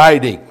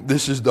inviting.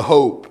 This is the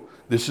hope.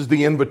 This is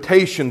the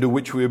invitation to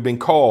which we have been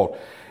called.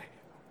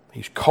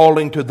 He's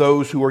calling to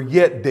those who are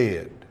yet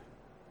dead,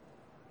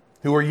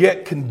 who are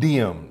yet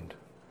condemned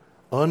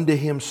unto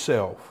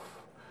Himself,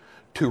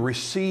 to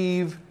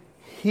receive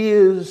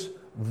His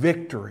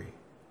victory.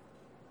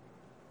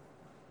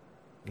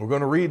 We're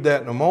going to read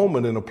that in a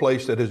moment in a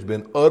place that has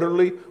been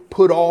utterly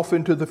put off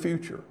into the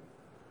future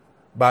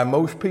by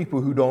most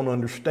people who don't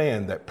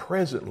understand that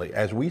presently,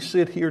 as we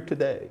sit here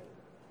today,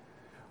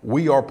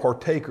 we are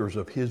partakers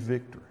of His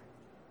victory.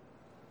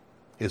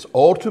 His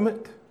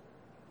ultimate,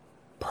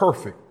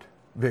 perfect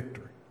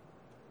victory.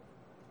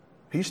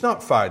 He's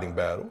not fighting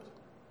battles.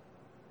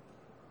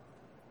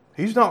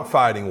 He's not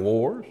fighting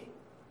wars.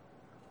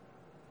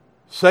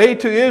 Say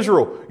to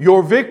Israel,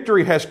 your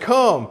victory has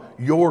come.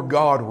 Your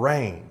God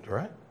reigns,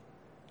 right?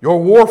 Your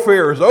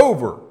warfare is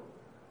over.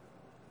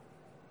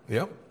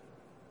 Yep,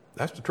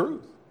 that's the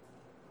truth.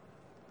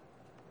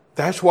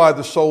 That's why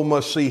the soul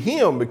must see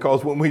Him,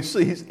 because when we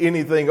see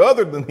anything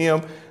other than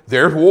Him,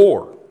 there's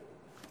war.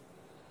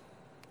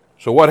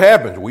 So what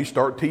happens? We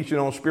start teaching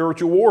on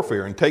spiritual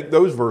warfare and take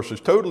those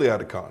verses totally out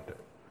of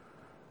context,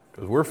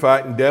 because we're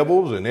fighting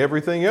devils and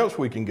everything else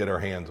we can get our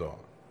hands on.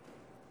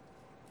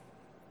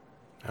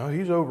 Now,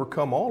 He's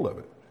overcome all of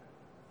it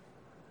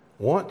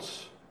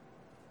once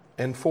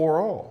and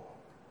for all.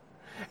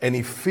 And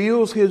He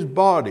fills His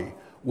body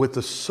with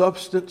the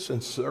substance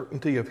and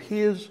certainty of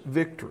His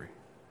victory.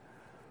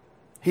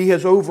 He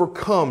has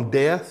overcome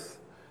death,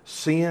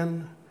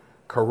 sin,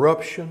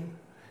 corruption.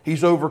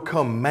 He's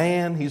overcome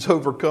man. He's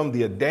overcome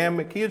the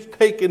Adamic. He has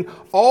taken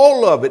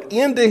all of it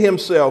into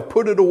Himself,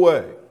 put it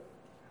away.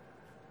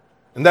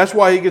 And that's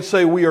why He could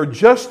say we are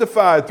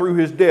justified through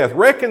His death,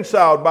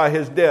 reconciled by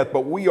His death,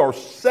 but we are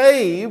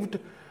saved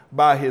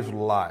by His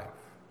life.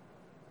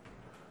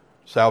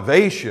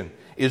 Salvation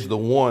is the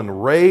one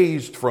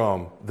raised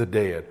from the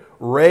dead,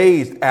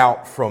 raised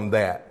out from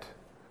that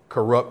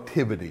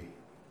corruptivity,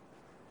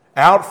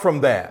 out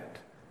from that,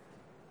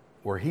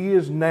 where He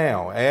is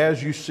now,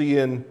 as you see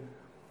in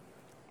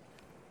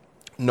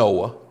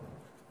Noah,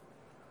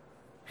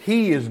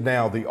 He is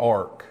now the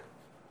ark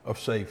of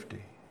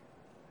safety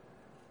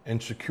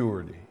and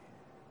security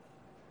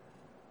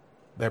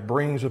that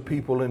brings a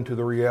people into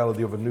the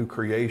reality of a new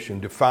creation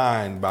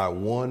defined by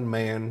one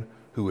man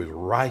who is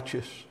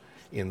righteous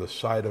in the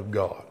sight of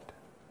God.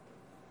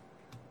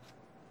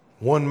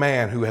 One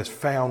man who has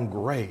found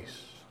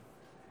grace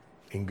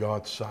in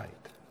God's sight.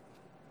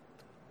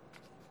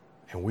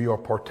 And we are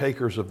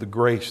partakers of the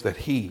grace that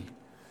He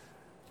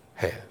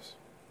has.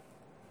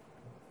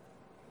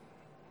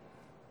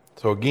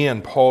 So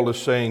again, Paul is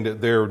saying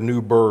that their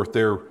new birth,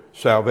 their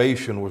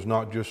salvation was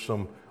not just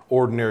some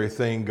ordinary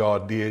thing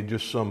God did,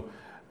 just some,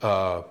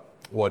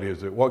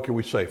 what can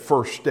we say?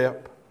 First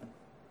step.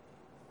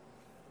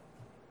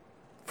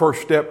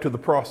 First step to the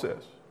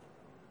process.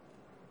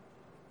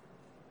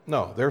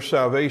 No, their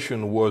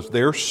salvation was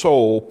their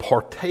soul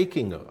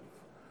partaking of,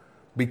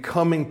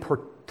 becoming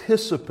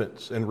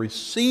participants and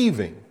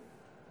receiving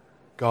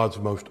God's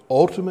most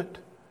ultimate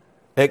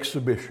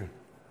exhibition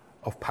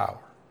of power.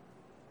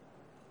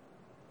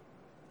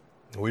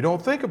 We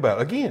don't think about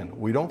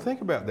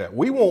that.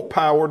 We want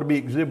power to be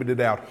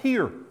exhibited out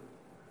here.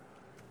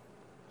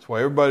 That's why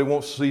everybody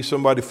wants to see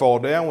somebody fall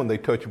down when they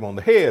touch them on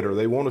the head, or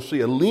they want to see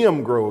a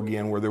limb grow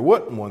again where there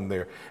wasn't one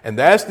there. And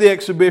that's the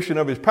exhibition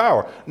of his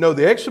power. No,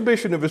 the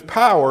exhibition of his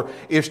power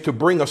is to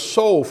bring a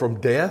soul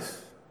from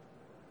death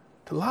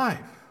to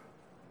life,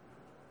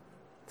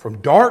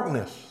 from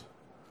darkness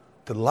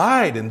to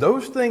light. And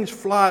those things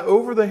fly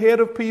over the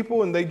head of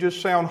people and they just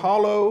sound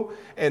hollow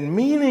and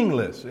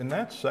meaningless. And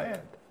that's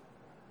sad.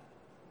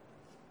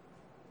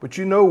 But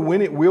you know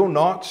when it will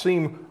not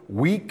seem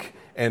weak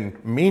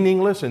and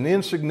meaningless and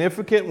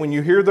insignificant when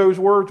you hear those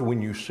words? When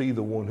you see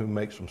the one who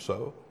makes them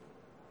so.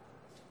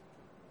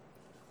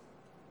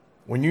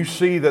 When you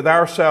see that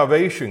our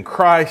salvation,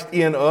 Christ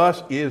in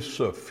us, is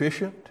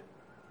sufficient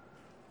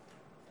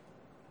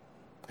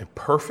and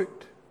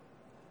perfect,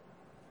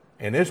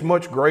 and it's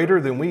much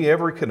greater than we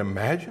ever can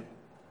imagine.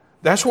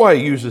 That's why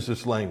he uses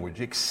this language,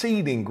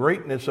 exceeding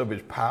greatness of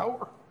his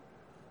power.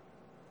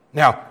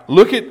 Now,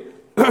 look at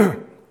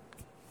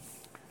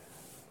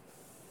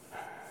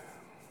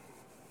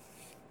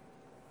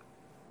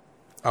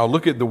I'll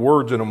look at the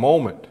words in a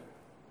moment.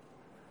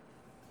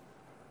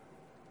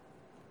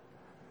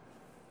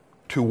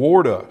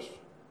 Toward us.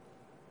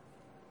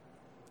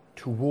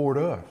 Toward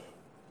us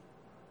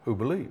who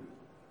believe.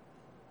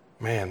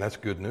 Man, that's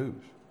good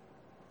news.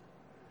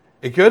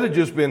 It could have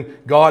just been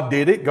God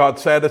did it,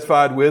 God's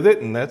satisfied with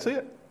it, and that's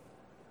it.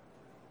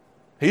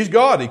 He's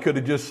God. He could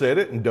have just said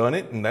it and done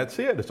it, and that's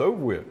it. It's over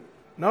with.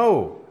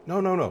 No.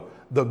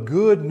 The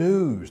good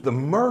news, the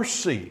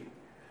mercy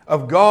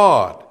of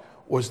God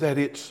was that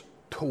it's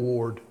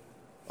toward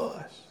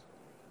us.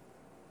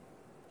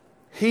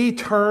 He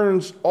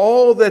turns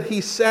all that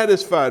he's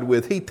satisfied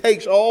with. He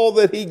takes all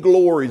that he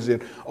glories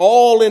in,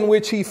 all in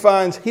which he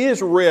finds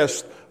his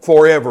rest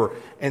forever,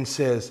 and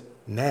says,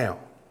 now,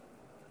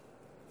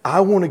 I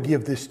want to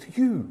give this to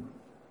you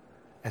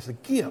as a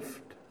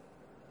gift.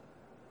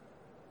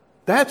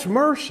 That's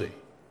mercy.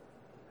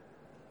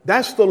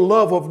 That's the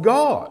love of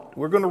God.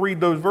 We're going to read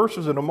those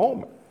verses in a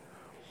moment.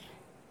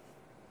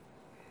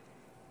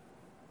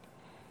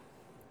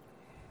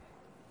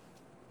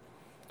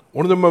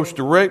 One of the most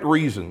direct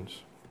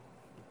reasons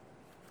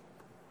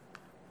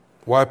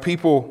why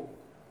people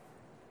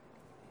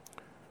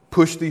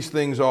push these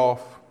things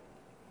off,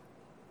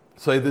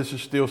 say this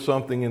is still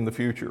something in the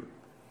future.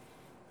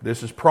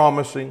 This is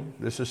promising.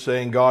 This is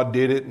saying God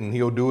did it and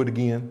he'll do it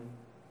again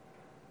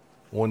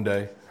one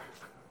day.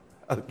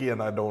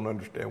 Again, I don't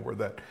understand where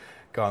that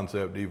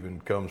concept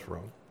even comes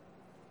from.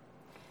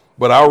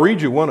 But I'll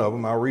read you one of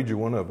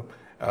them.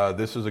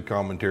 This is a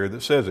commentary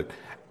that says it.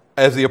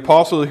 As the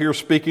apostle here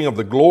speaking of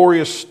the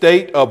glorious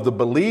state of the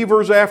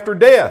believers after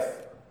death.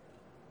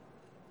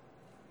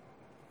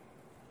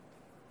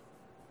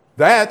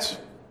 That's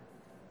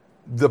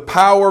the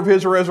power of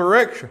his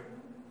resurrection.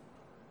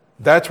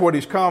 That's what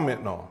he's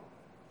commenting on.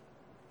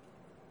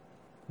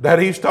 That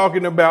he's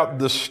talking about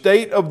the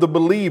state of the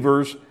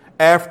believers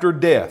after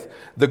death.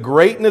 The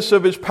greatness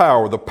of his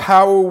power, the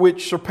power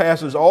which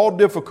surpasses all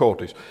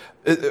difficulties.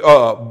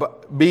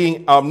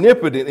 Being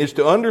omnipotent is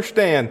to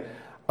understand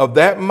of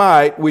that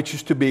might which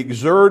is to be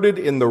exerted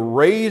in the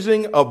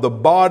raising of the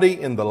body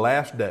in the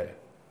last day.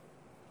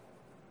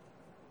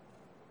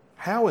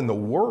 How in the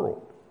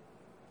world?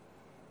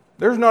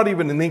 There's not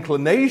even an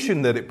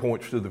inclination that it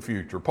points to the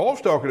future.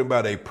 Paul's talking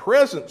about a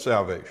present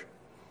salvation.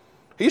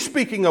 He's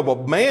speaking of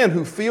a man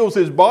who fills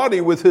his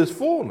body with his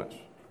fullness.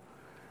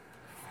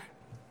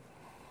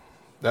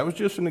 That was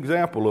just an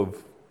example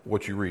of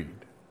what you read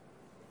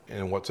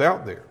and what's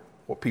out there,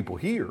 what people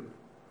hear.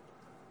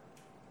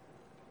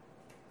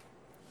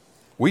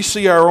 We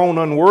see our own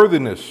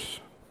unworthiness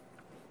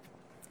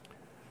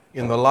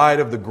in the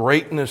light of the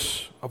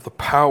greatness of the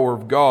power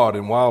of God.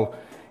 And while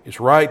it's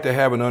right to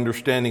have an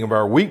understanding of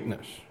our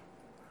weakness,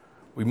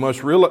 we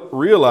must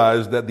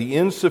realize that the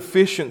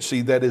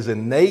insufficiency that is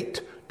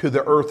innate to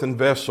the earthen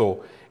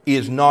vessel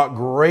is not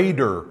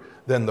greater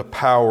than the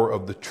power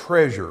of the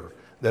treasure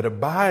that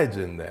abides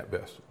in that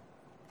vessel.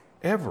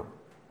 Ever.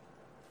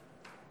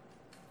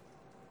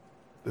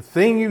 The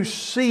thing you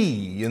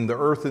see in the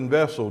earthen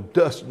vessel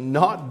does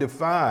not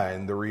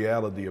define the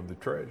reality of the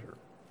treasure.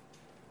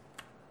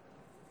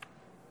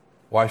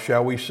 Why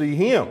shall we see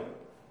him?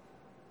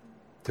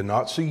 To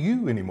not see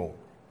you anymore.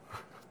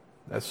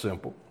 That's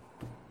simple.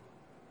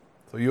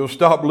 So you'll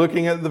stop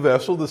looking at the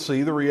vessel to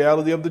see the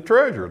reality of the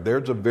treasure.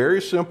 There's a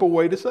very simple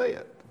way to say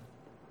it.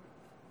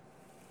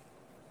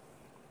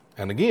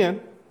 And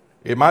again,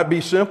 it might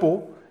be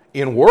simple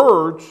in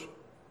words,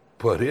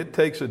 but it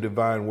takes a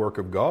divine work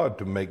of God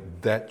to make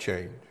that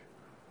change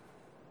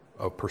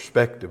of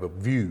perspective, of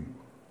view.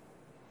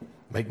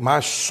 Make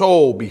my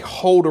soul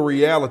behold a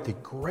reality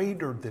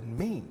greater than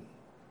me,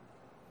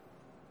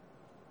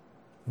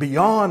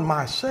 beyond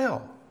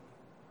myself,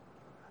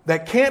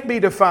 that can't be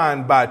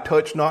defined by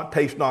touch not,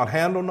 taste not,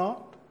 handle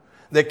not,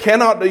 that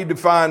cannot be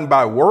defined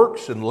by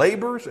works and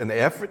labors and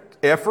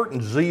effort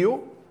and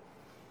zeal.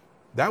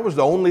 That was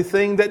the only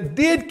thing that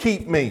did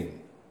keep me,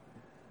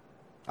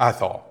 I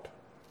thought.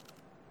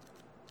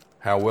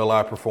 How well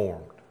I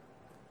performed.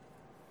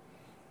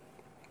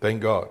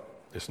 Thank God,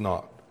 it's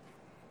not.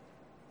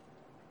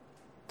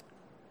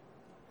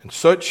 And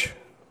such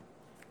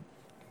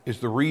is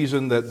the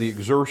reason that the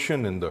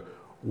exertion and the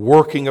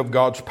working of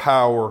God's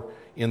power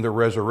in the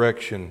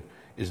resurrection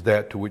is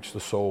that to which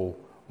the soul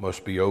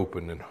must be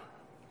open. And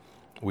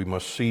we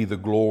must see the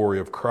glory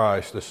of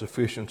Christ, the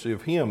sufficiency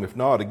of Him. If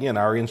not, again,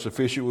 our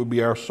insufficient would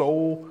be our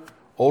sole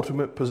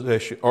ultimate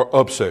possession or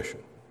obsession.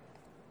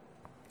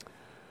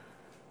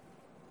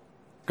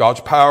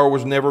 God's power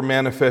was never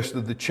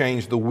manifested to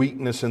change the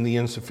weakness and the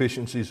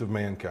insufficiencies of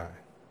mankind.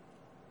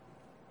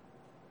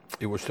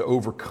 It was to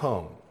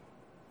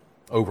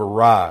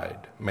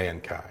override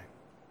mankind,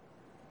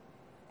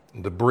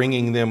 and to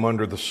bringing them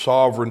under the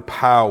sovereign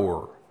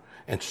power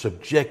and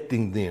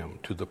subjecting them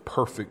to the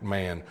perfect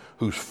man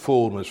whose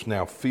fullness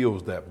now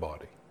fills that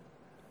body.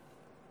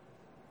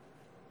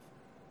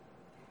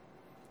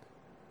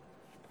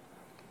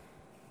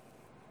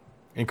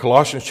 In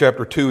Colossians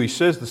chapter 2, he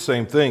says the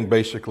same thing.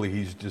 Basically,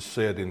 he's just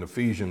said in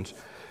Ephesians.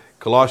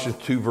 Colossians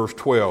 2 verse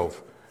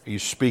 12,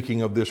 he's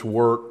speaking of this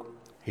work.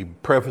 He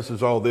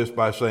prefaces all this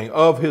by saying,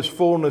 of His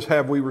fullness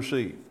have we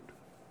received.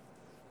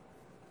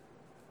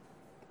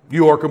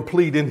 You are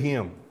complete in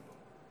Him.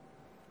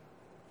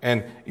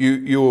 And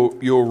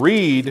you'll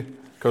read,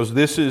 because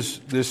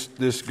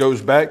this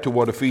goes back to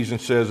what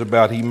Ephesians says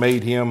about He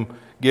made Him,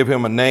 give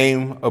Him a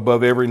name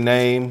above every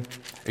name,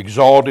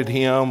 exalted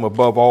Him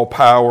above all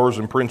powers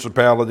and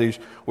principalities.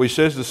 Well, he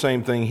says the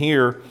same thing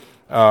here.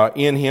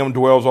 In Him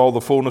dwells all the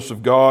fullness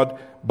of God,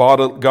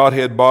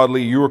 Godhead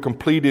bodily. You are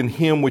complete in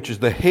Him, which is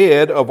the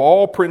head of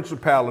all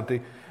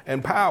principality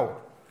and power.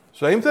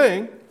 Same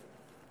thing.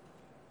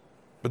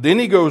 But then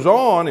he goes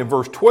on in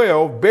verse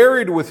 12,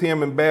 buried with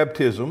Him in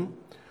baptism,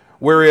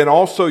 wherein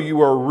also you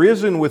are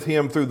risen with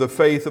Him through the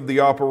faith of the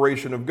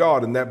operation of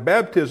God. And that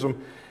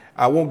baptism,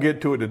 I won't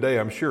get to it today,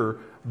 I'm sure,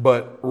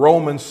 but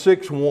Romans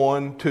 6,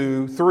 1,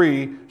 2,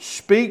 3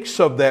 speaks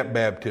of that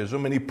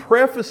baptism, and he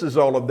prefaces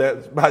all of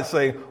that by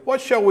saying, what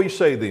shall we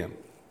say then?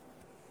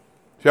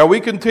 Shall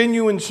we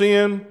continue in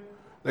sin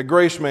that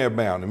grace may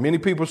abound? And many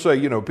people say,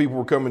 people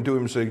were coming to him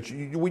and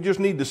saying, we just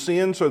need to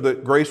sin so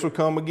that grace will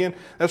come again.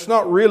 That's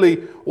not really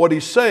what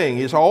he's saying.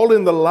 It's all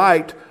in the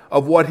light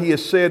of what he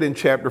has said in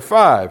chapter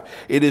 5.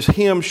 It is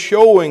him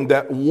showing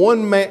that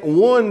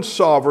one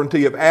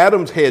sovereignty of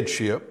Adam's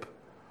headship,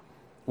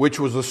 which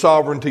was the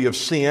sovereignty of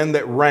sin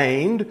that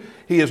reigned.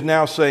 He is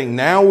now saying,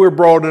 now we're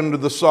brought under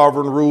the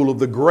sovereign rule of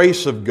the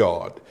grace of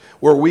God,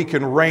 where we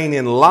can reign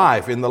in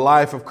life, in the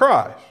life of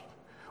Christ.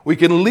 We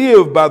can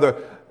live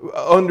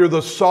under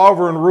the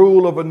sovereign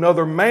rule of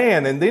another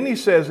man. And then he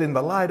says, in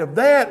the light of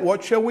that,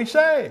 what shall we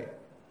say?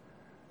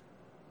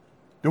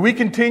 Do we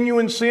continue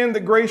in sin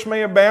that grace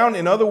may abound?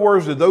 In other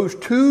words, do those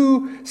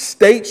two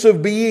states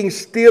of being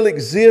still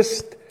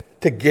exist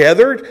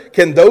together?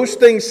 Can those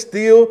things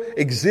still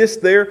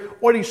exist there?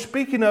 What he's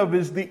speaking of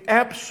is the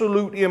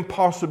absolute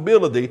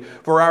impossibility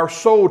for our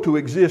soul to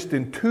exist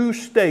in two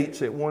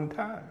states at one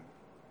time.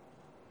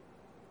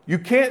 You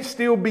can't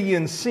still be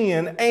in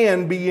sin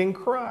and be in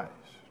Christ.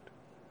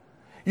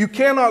 You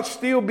cannot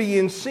still be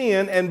in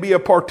sin and be a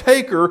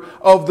partaker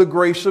of the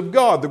grace of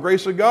God. The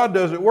grace of God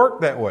doesn't work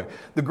that way.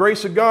 The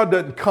grace of God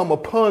doesn't come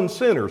upon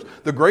sinners.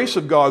 The grace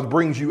of God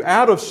brings you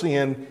out of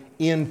sin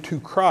into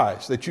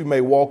Christ, that you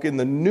may walk in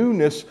the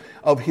newness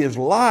of His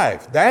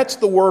life. That's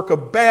the work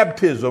of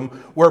baptism,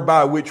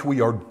 whereby which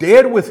we are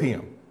dead with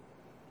Him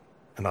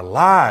and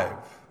alive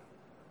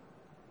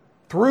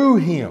through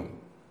Him,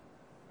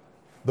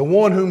 the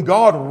one whom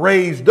God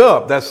raised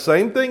up. That's the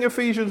same thing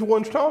Ephesians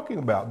 1's talking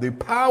about. The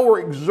power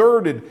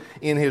exerted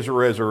in His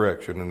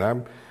resurrection.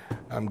 And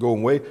I'm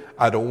going way,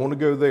 I don't want to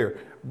go there.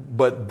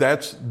 But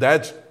that's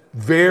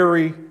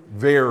very,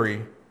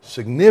 very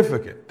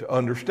significant to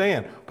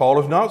understand. Paul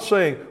is not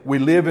saying we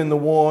live in the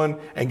one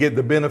and get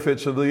the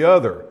benefits of the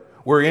other.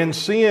 We're in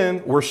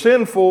sin, we're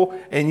sinful,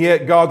 and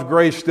yet God's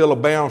grace still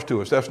abounds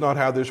to us. That's not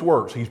how this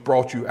works. He's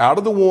brought you out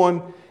of the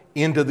one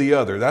into the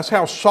other. That's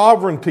how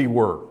sovereignty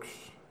works.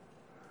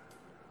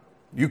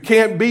 You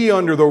can't be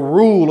under the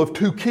rule of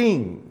two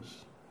kings.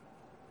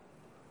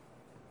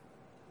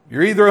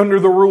 You're either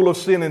under the rule of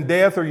sin and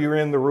death, or you're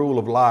in the rule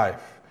of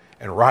life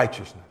and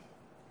righteousness.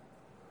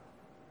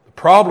 The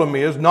problem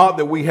is not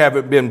that we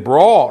haven't been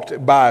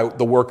brought by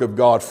the work of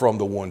God from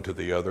the one to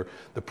the other.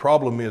 The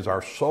problem is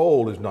our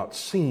soul is not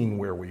seen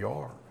where we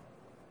are.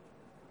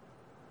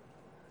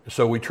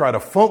 So we try to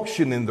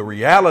function in the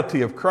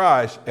reality of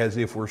Christ as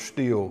if we're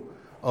still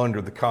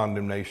under the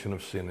condemnation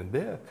of sin and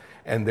death.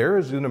 And there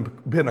has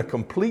been a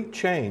complete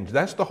change.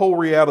 That's the whole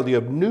reality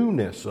of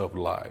newness of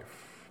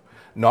life.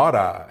 Not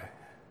I.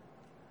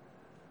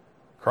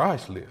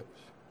 Christ lives.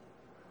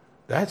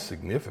 That's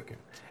significant.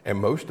 And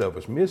most of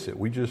us miss it.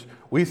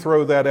 We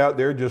throw that out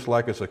there just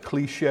like it's a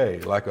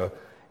cliche, like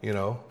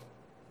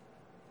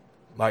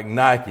like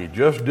Nike,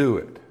 just do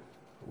it.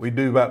 We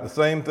do about the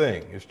same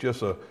thing. It's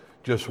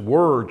just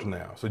words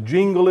now. It's a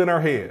jingle in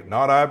our head,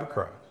 not I but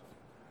Christ.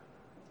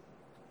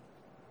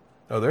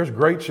 Now, there's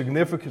great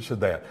significance to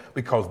that,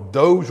 because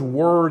those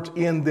words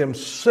in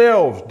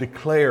themselves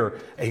declare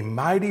a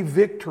mighty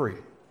victory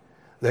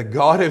that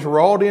God has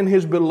wrought in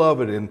His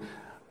beloved. And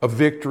a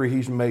victory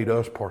He's made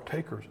us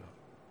partakers of.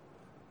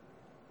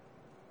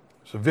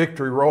 It's a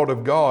victory wrought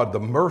of God. The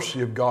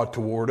mercy of God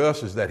toward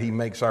us is that He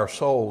makes our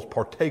souls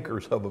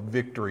partakers of a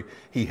victory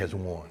He has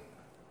won.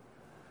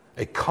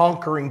 A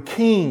conquering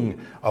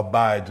King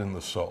abides in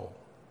the soul.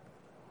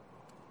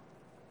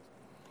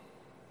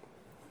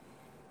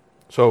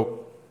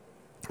 So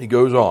he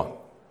goes on.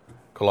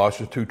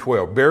 Colossians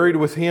 2:12, buried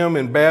with Him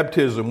in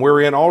baptism,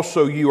 wherein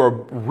also you are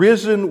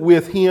risen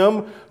with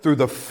Him through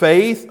the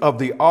faith of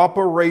the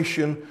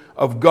operation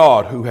of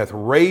God, who hath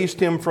raised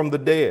Him from the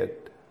dead.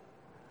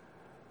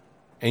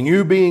 And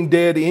you being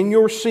dead in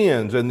your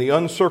sins and the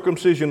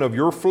uncircumcision of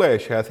your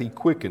flesh hath He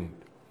quickened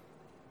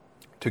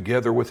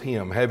together with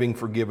Him, having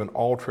forgiven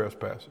all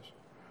trespasses.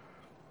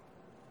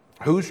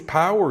 Whose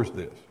power is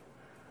this?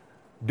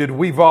 Did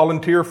we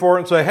volunteer for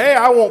it and say, hey,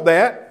 I want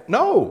that?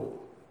 No.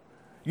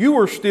 You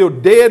were still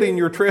dead in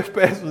your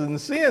trespasses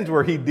and sins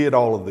where He did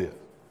all of this.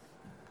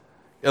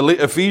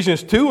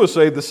 Ephesians 2 will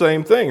say the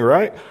same thing,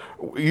 right?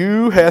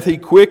 You hath He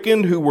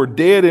quickened who were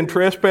dead in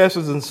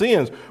trespasses and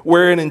sins,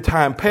 wherein in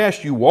time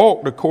past you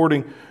walked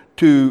according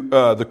to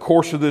the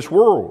course of this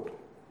world.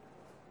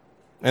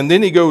 And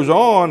then he goes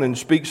on and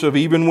speaks of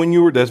even when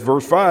you were, that's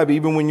verse 5,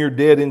 even when you're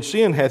dead in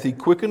sin, hath He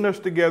quickened us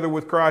together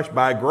with Christ.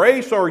 By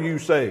grace are you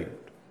saved.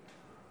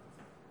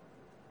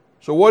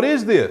 So what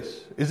is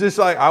this? Is this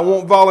like, I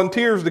want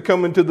volunteers to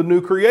come into the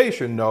new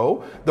creation?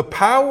 No. The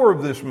power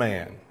of this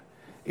man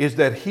is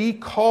that he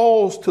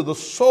calls to the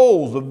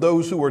souls of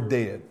those who are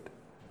dead.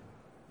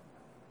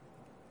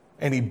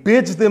 And he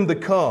bids them to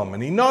come.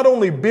 And he not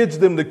only bids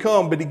them to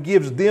come, but he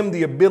gives them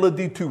the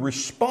ability to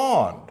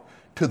respond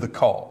to the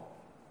call.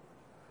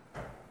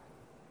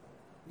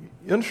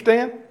 You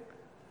understand?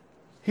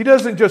 He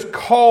doesn't just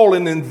call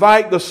and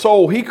invite the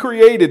soul He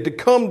created to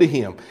come to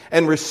Him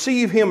and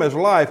receive Him as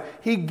life.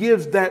 He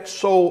gives that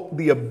soul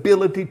the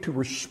ability to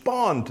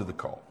respond to the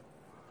call.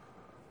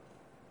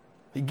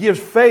 He gives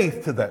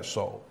faith to that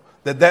soul,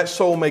 that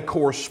soul may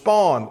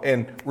correspond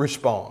and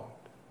respond.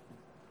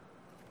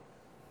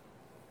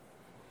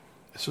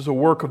 This is a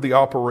work of the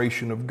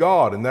operation of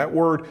God. And that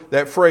word,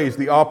 that phrase,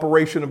 the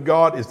operation of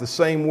God, is the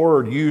same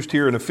word used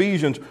here in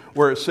Ephesians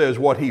where it says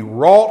what He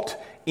wrought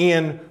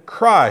in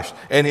Christ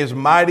and His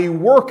mighty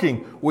working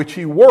which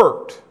He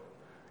worked.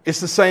 It's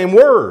the same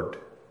word.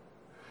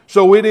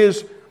 So it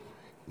is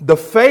the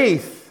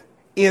faith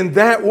in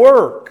that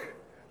work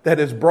that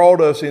has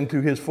brought us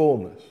into His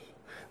fullness,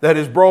 that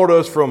has brought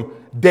us from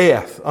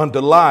death unto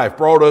life,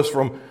 brought us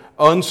from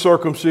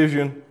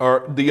uncircumcision,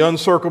 or the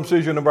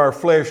uncircumcision of our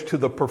flesh, to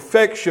the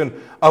perfection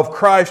of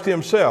Christ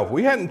Himself.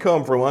 We hadn't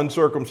come from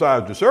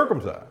uncircumcised to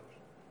circumcised.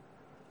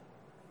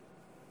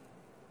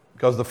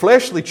 Because the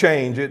fleshly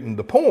change isn't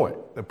the point,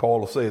 and Paul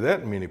will say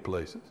that in many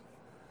places.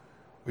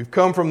 We've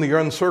come from the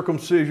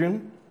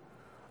uncircumcision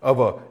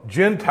of a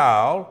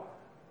Gentile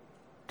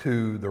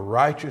to the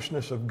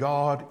righteousness of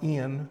God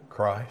in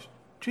Christ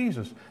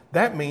Jesus.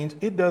 That means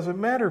it doesn't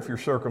matter if you're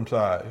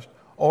circumcised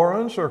or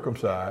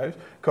uncircumcised,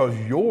 because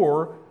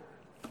your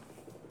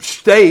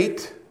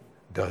state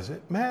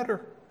doesn't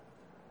matter.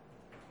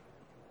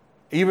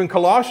 Even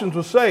Colossians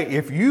will say,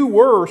 if you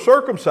were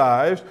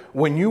circumcised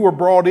when you were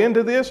brought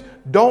into this,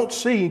 don't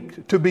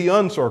seek to be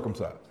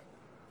uncircumcised.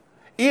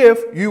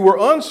 If you were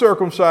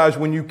uncircumcised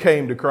when you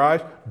came to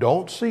Christ,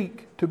 don't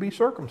seek to be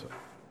circumcised.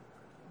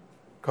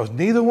 Because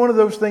neither one of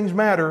those things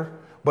matter,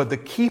 but the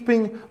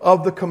keeping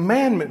of the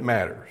commandment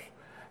matters.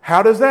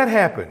 How does that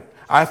happen?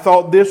 I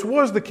thought this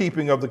was the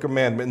keeping of the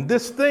commandment, and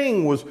this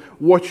thing was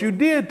what you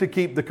did to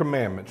keep the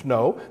commandments.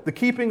 No, the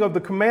keeping of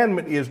the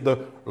commandment is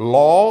the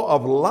law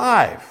of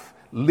life,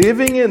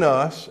 living in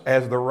us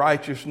as the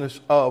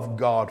righteousness of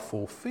God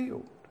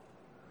fulfilled.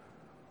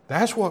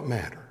 That's what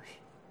matters.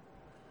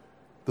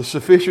 The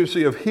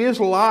sufficiency of His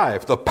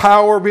life, the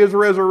power of His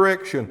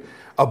resurrection,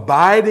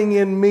 abiding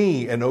in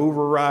me and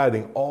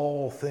overriding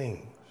all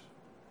things.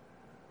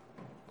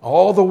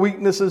 All the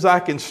weaknesses I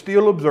can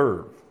still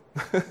observe.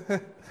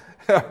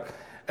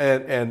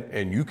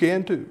 and you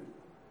can too.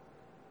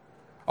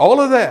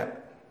 All of that.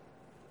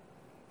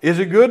 Is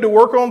it good to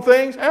work on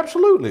things?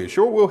 Absolutely. It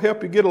sure will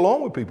help you get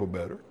along with people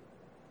better.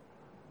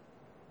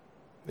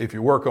 If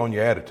you work on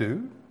your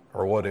attitude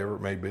or whatever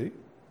it may be.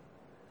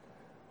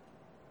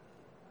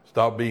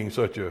 Stop being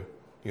such a,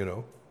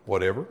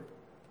 whatever.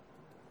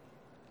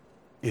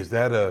 Is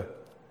that a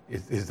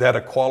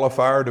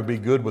qualifier to be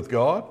good with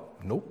God?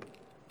 Nope.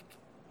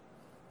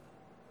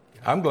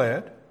 I'm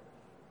glad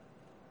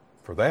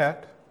for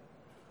that.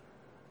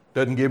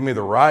 Doesn't give me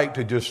the right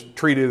to just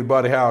treat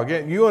everybody how I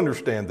get. You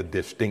understand the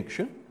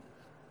distinction.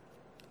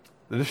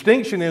 The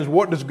distinction is,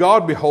 what does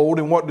God behold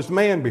and what does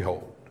man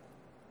behold?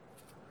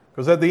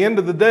 Because at the end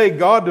of the day,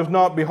 God does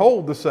not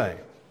behold the same.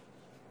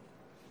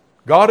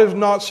 God is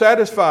not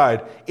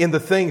satisfied in the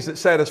things that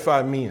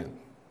satisfy men.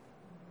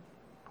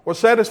 What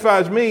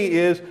satisfies me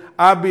is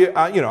I'm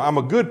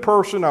a good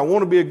person. I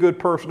want to be a good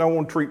person. I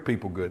want to treat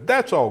people good.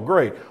 That's all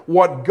great.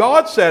 What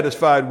God's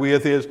satisfied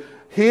with is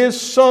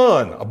His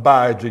Son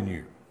abides in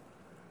you.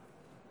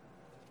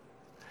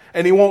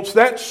 And He wants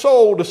that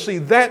soul to see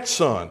that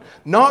Son,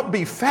 not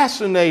be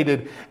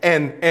fascinated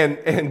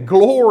and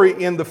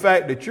glory in the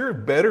fact that you're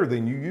better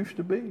than you used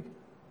to be.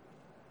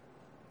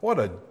 What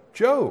a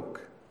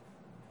joke.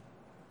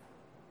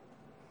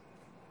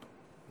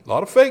 A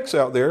lot of fakes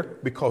out there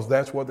because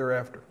that's what they're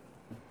after.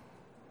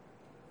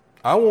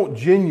 I want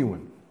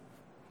genuine.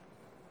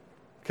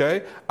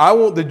 Okay? I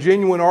want the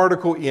genuine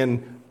article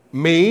in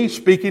me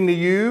speaking to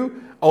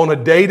you on a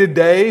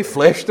day-to-day,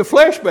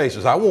 flesh-to-flesh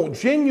basis. I want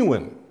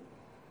genuine.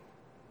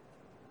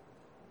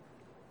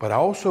 But I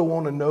also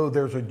want to know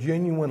there's a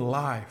genuine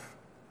life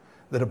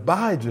that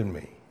abides in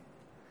me,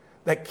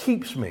 that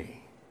keeps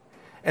me,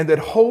 and that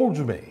holds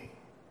me.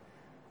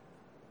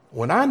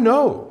 When I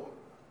know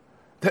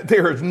that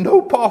there is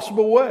no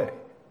possible way,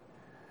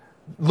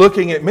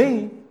 looking at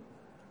me,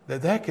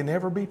 that can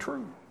never be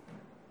true.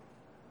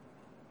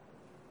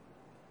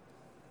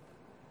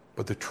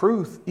 But the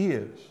truth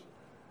is,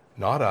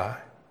 not I,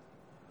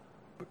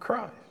 but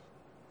Christ.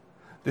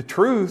 The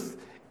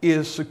truth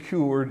is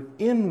secured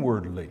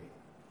inwardly.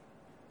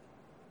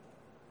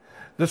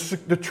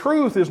 The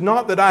truth is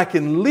not that I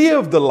can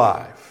live the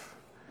life.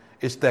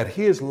 It's that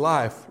His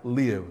life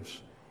lives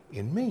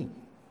in me.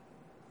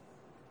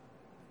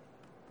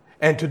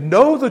 And to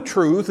know the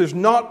truth is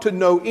not to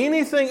know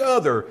anything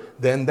other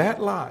than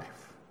that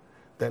life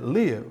that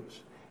lives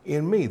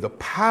in me. The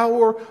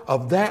power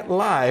of that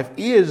life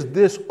is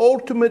this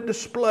ultimate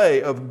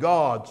display of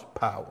God's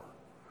power.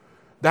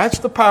 That's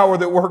the power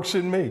that works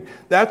in me.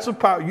 That's the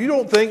power. You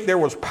don't think there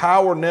was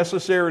power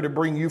necessary to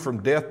bring you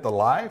from death to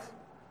life?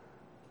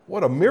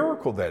 What a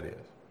miracle that is.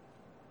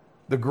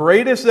 The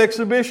greatest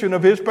exhibition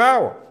of His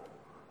power.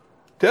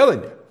 I'm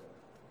telling you.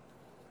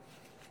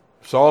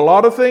 Saw a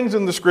lot of things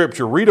in the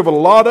Scripture, read of a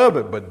lot of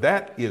it, but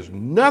that is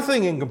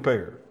nothing in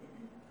comparison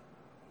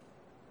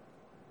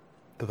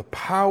to the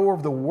power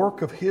of the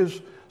work of His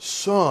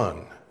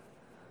Son,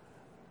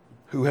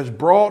 who has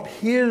brought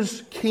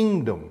His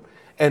kingdom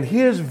and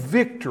His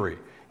victory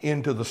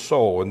into the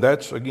soul. And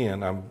that's,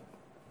 again, I'm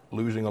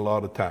losing a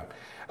lot of time.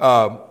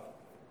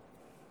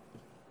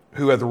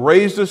 Who hath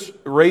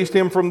raised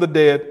Him from the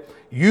dead,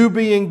 you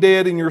being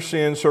dead in your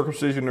sins,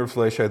 circumcision of your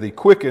flesh, hath He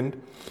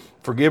quickened,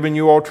 forgiving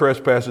you all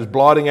trespasses,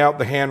 blotting out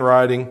the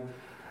handwriting,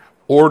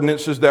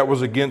 ordinances that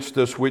was against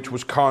us, which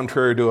was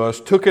contrary to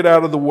us, took it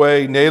out of the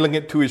way, nailing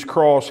it to His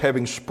cross,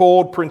 having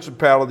spoiled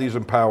principalities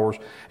and powers,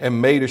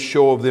 and made a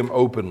show of them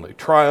openly,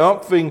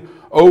 triumphing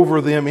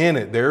over them in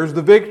it. There's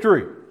the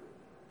victory.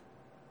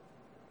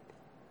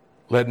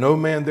 Let no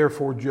man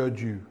therefore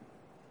judge you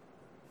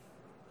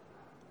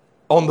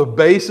on the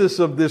basis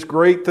of this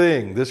great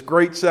thing, this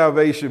great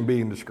salvation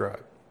being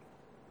described.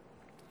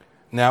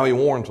 Now He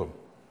warns them.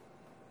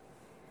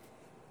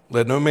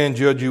 Let no man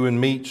judge you in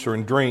meats or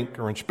in drink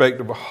or in respect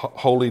of a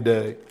holy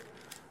day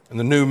and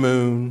the new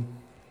moon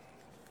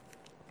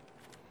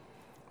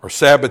or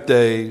Sabbath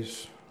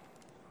days,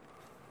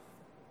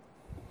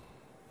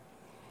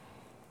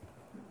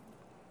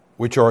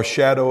 which are a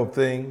shadow of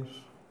things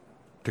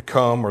to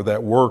come or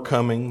that were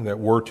coming, that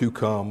were to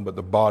come, but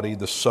the body,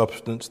 the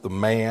substance, the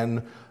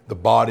man, the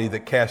body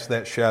that casts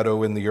that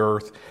shadow in the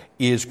earth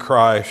is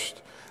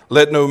Christ.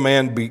 Let no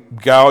man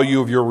beguile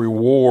you of your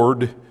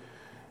reward.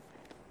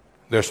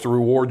 That's the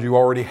reward you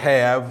already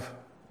have.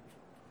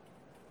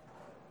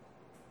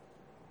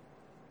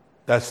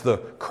 That's the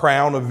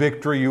crown of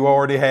victory you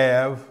already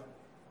have.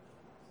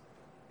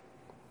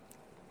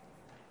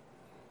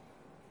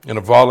 In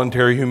a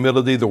voluntary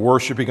humility, the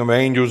worshiping of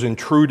angels,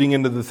 intruding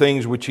into the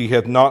things which he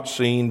hath not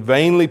seen,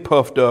 vainly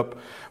puffed up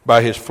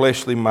by his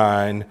fleshly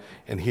mind.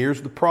 And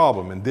here's the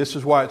problem, and this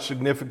is why it's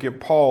significant.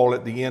 Paul,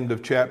 at the end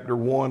of chapter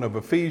 1 of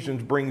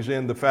Ephesians, brings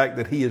in the fact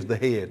that he is the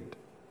head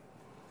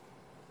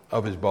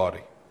of his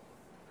body,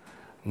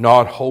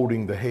 not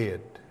holding the head,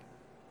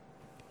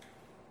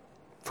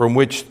 from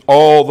which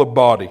all the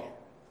body,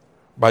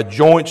 by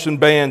joints and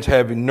bands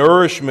having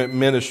nourishment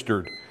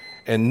ministered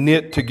and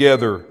knit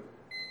together,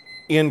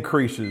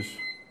 increases.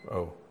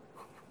 Oh,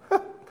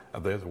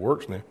 that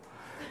works now.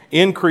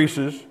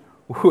 Increases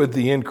with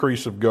the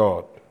increase of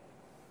God.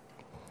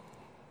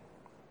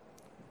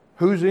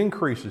 Whose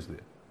increase is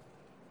this?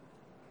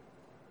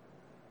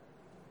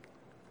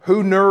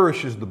 Who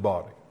nourishes the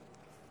body?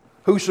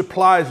 Who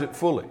supplies it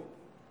fully?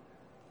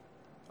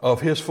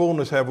 Of His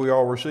fullness have we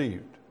all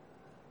received.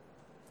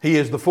 He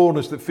is the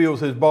fullness that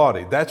fills His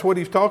body. That's what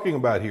he's talking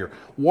about here.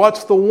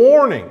 What's the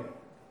warning?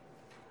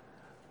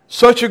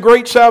 Such a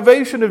great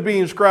salvation is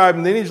being described,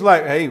 and then he's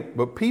like, hey,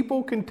 but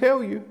people can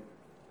tell you.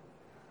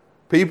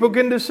 People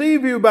can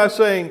deceive you by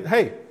saying,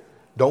 hey,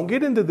 don't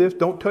get into this,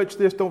 don't touch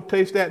this, don't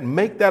taste that, and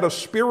make that a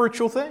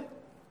spiritual thing.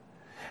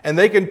 And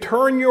they can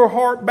turn your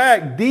heart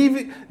back,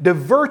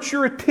 divert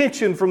your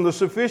attention from the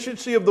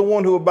sufficiency of the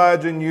one who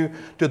abides in you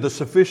to the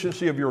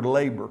sufficiency of your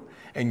labor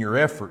and your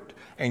effort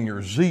and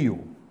your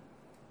zeal.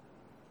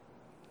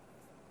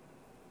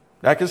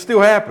 That can still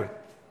happen.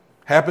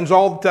 Happens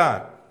all the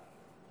time.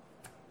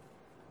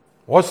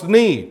 What's the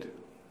need?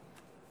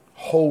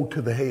 Hold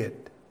to the head.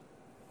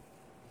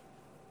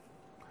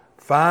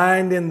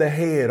 Find in the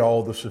head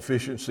all the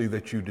sufficiency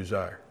that you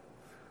desire.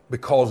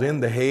 Because in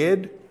the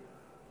head,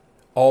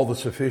 all the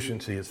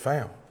sufficiency is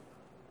found.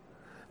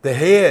 The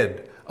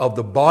head of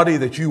the body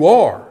that you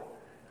are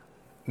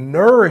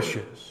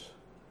nourishes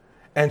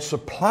and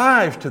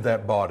supplies to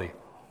that body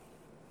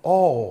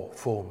all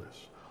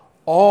fullness,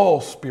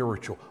 all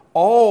spiritual,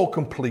 all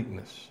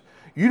completeness.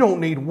 You don't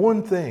need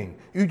one thing.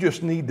 You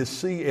just need to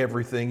see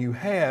everything you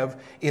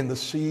have in the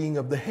seeing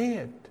of the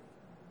head.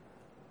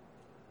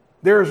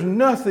 There is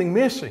nothing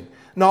missing.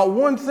 Not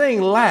one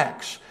thing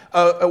lacks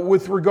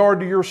with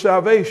regard to your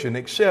salvation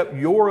except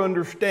your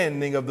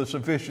understanding of the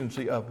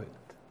sufficiency of it.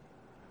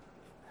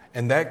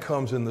 And that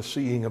comes in the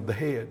seeing of the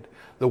head,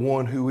 the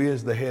one who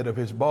is the head of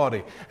his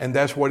body. And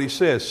that's what he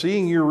says,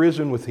 seeing you're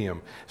risen with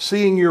him,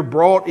 seeing you're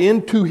brought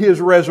into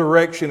his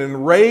resurrection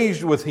and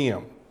raised with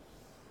him.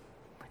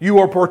 You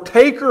are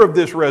partaker of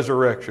this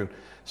resurrection.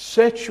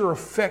 Set your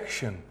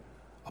affection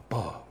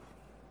above.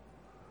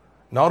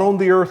 Not on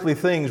the earthly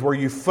things where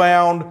you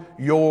found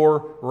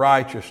your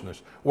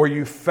righteousness, where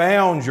you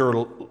found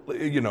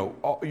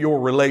your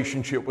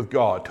relationship with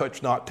God.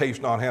 Touch not,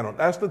 taste not, handle.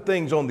 That's the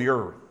things on the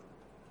earth.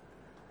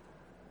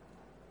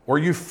 Where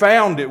you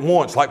found it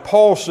once, like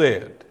Paul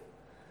said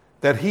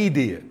that he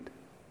did.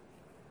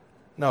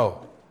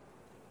 No.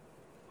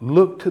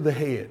 Look to the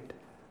head.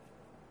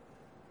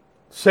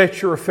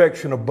 Set your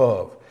affection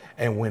above.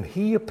 And when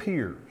he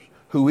appears,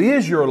 who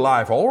is your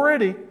life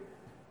already,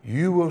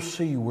 you will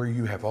see where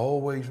you have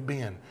always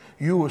been.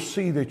 You will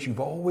see that you've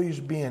always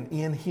been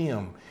in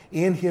him,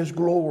 in his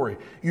glory.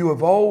 You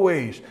have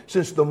always,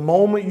 since the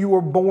moment you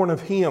were born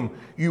of him,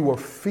 you were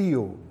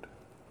filled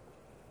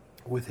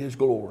with his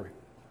glory.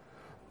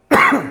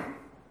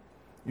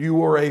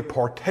 You are a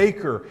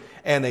partaker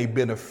and a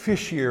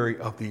beneficiary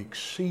of the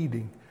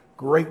exceeding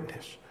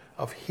greatness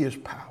of his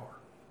power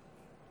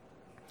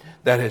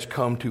that has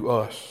come to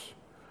us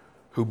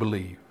who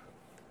believe.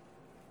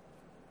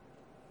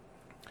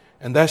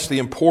 And that's the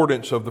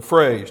importance of the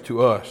phrase,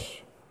 to us.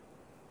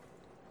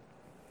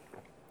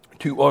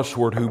 To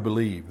usward who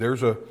believe.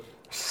 There's a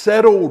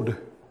settled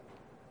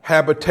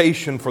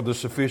habitation for the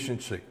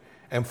sufficiency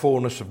and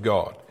fullness of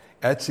God.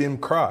 That's in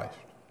Christ.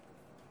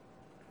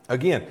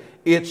 Again,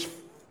 it's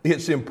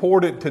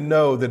important to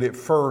know that it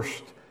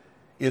first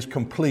is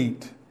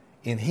complete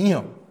in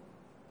him.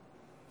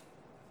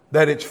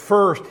 That it's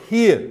first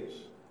his.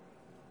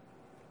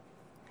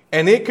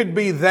 And it could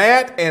be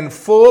that and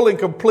full and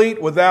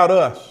complete without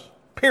us.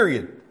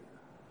 Period.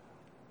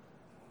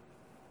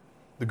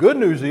 The good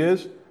news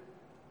is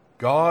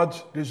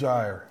God's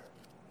desire,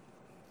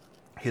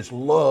 his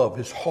love,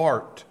 his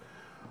heart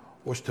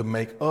was to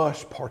make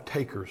us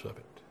partakers of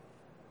it.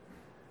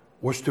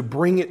 Was to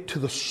bring it to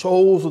the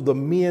souls of the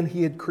men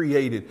he had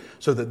created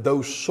so that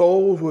those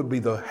souls would be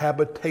the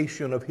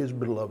habitation of his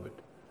beloved.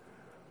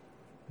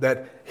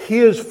 That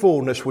his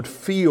fullness would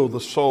fill the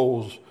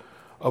souls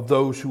of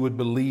those who would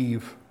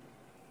believe.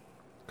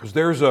 Because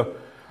there's a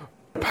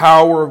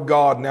power of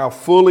God now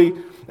fully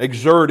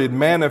exerted,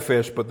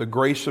 manifest, but the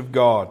grace of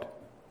God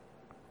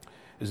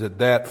is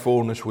that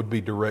fullness would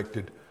be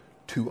directed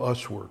to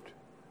usward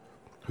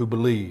who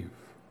believe.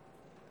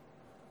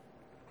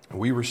 And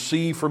we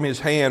receive from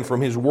his hand,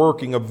 from his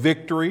working, a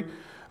victory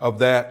of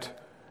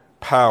that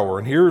power.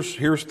 And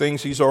here's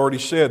things he's already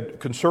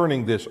said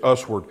concerning this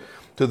usward.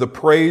 To the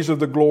praise of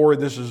the glory,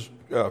 this is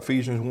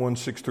Ephesians 1,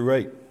 6 through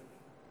 8.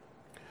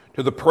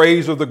 To the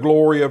praise of the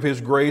glory of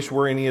his grace,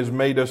 wherein he has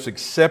made us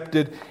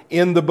accepted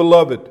in the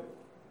beloved,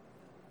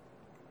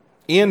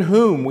 in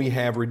whom we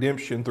have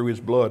redemption through his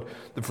blood,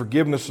 the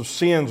forgiveness of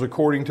sins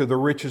according to the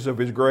riches of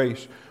his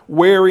grace,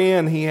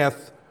 wherein he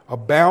hath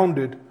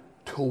abounded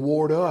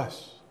toward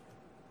us.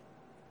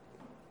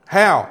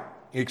 How?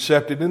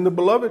 Accepted in the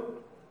beloved.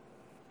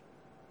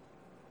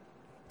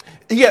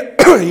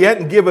 Yet he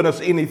hadn't given us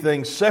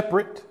anything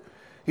separate.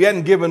 He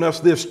hadn't given us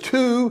this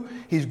too.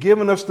 He's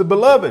given us the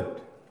beloved.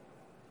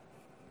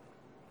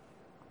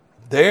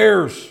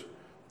 There's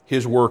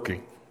his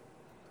working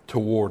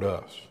toward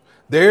us.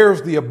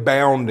 There's the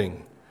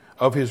abounding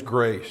of his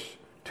grace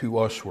to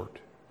usward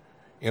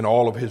in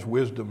all of his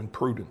wisdom and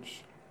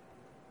prudence.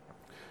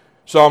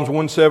 Psalms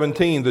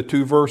 117, the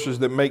two verses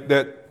that make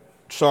that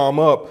psalm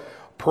up.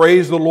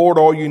 Praise the Lord,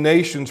 all you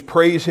nations.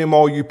 Praise him,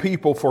 all you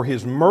people, for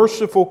his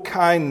merciful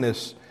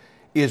kindness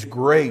is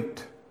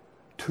great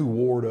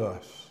toward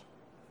us.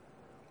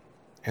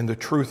 And the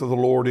truth of the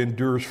Lord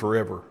endures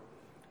forever.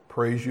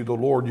 Praise you, the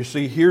Lord. You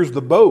see, here's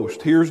the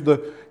boast. Here's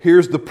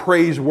the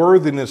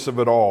praiseworthiness of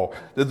it all.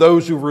 To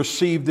those who've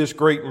received this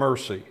great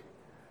mercy.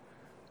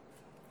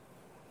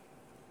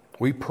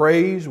 We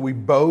praise, we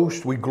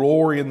boast, we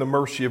glory in the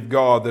mercy of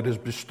God that has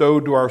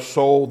bestowed to our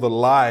soul the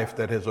life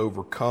that has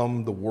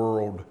overcome the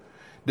world,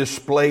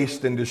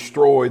 displaced and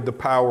destroyed the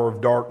power of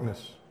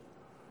darkness,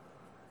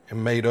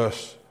 and made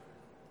us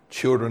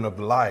children of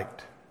the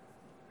light,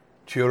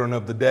 children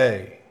of the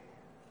day.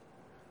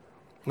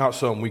 Not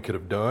something we could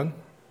have done.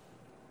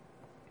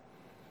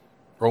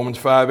 Romans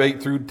 5,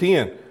 8 through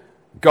 10.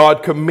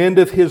 God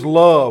commendeth his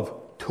love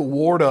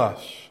toward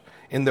us,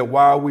 in that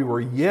while we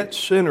were yet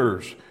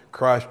sinners,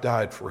 Christ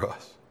died for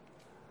us.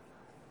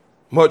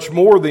 Much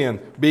more then,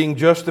 being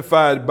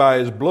justified by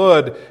his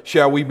blood,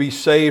 shall we be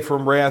saved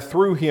from wrath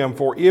through him.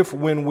 For if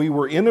when we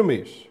were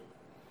enemies,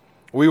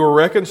 we were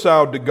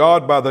reconciled to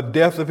God by the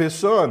death of his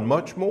Son,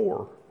 much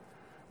more,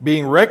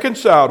 being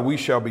reconciled, we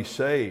shall be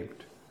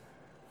saved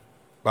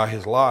by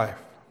his life.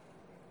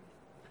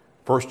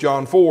 1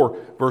 John 4,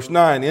 verse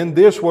 9, in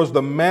this was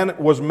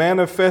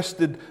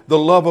manifested the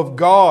love of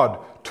God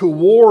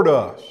toward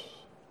us,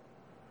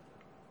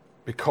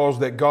 because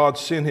that God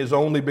sent his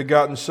only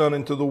begotten Son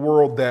into the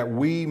world that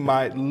we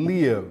might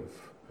live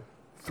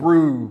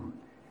through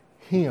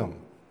him.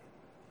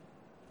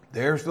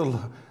 There's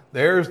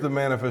the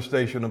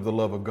manifestation of the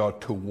love of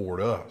God toward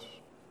us,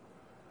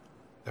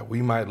 that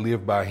we might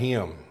live by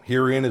him.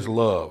 Herein is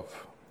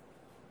love.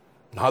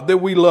 Not that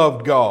we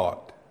loved God.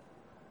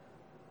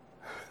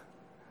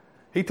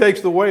 He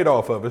takes the weight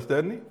off of us,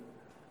 doesn't he?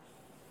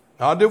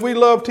 Not that we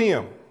loved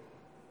him,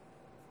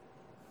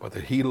 but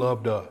that he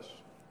loved us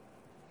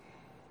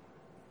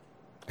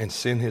and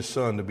sent his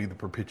Son to be the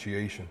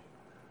propitiation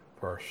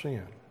for our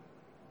sin.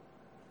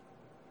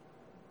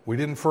 We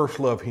didn't first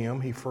love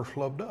him, he first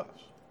loved us.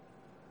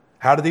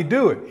 How did he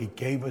do it? He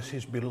gave us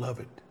his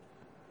beloved.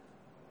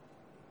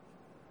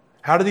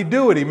 How did he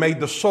do it? He made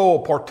the soul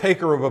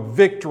partaker of a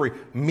victory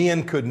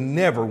men could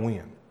never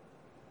win.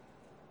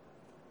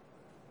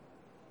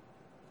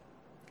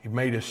 He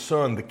made his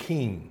Son the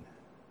king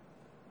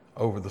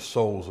over the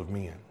souls of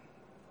men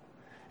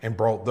and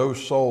brought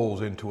those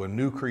souls into a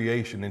new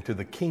creation, into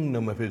the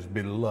kingdom of his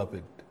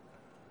beloved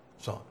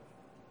Son.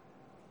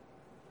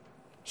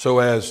 So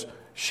as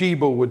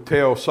Sheba would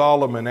tell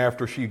Solomon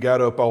after she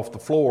got up off the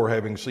floor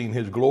having seen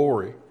his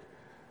glory,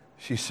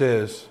 she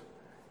says,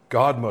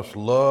 God must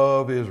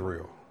love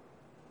Israel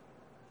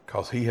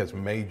because he has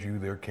made you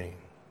their king.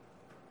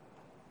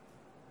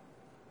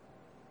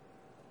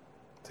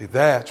 See,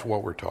 that's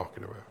what we're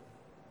talking about.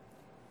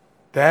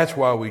 That's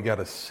why we got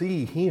to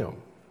see him,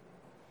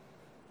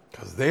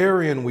 because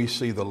therein we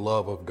see the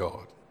love of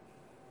God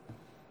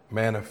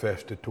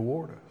manifested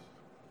toward us.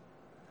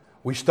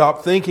 We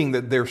stop thinking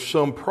that there's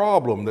some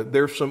problem, that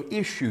there's some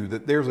issue,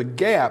 that there's a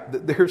gap,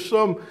 that there's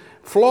some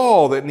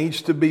flaw that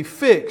needs to be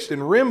fixed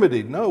and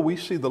remedied. No, we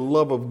see the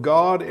love of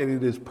God, and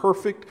it is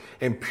perfect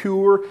and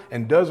pure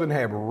and doesn't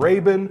have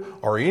Rabin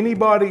or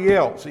anybody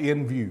else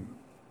in view.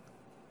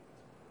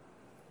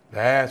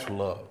 That's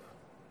love.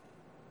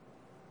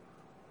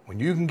 When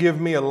you can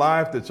give me a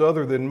life that's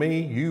other than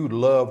me, you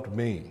loved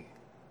me.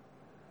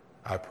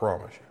 I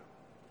promise you.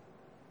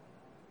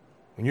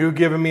 When you've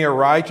given me a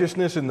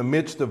righteousness in the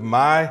midst of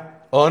my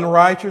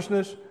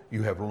unrighteousness,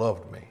 you have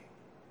loved me.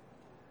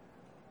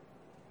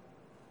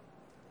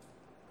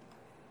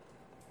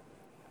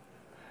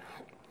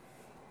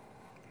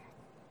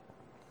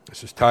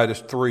 This is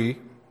Titus 3,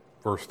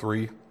 verse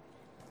 3.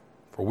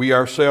 For we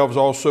ourselves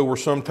also were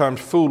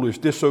sometimes foolish,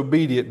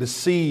 disobedient,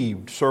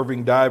 deceived,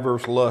 serving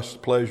diverse lusts,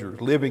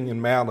 pleasures, living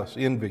in malice,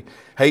 envy,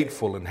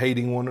 hateful, and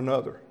hating one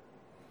another.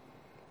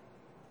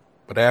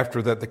 But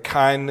after that the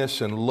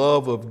kindness and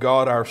love of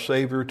God our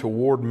Savior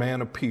toward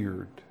man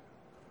appeared,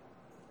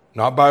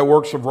 not by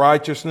works of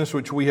righteousness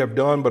which we have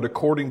done, but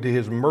according to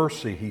his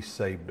mercy he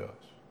saved us,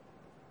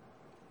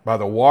 by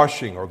the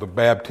washing or the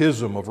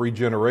baptism of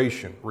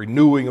regeneration,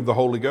 renewing of the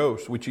Holy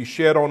Ghost, which he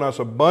shed on us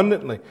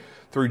abundantly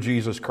through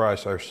Jesus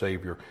Christ our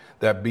Savior,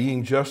 that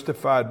being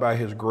justified by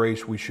his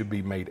grace, we should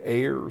be made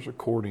heirs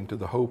according to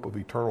the hope of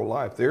eternal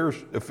life. There's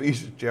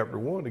Ephesians chapter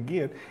 1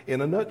 again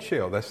in a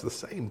nutshell. That's the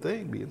same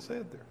thing being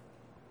said there.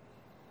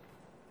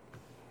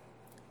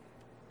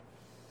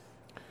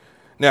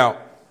 Now,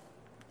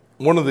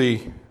 one of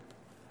the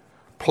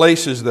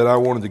places that I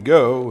wanted to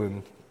go,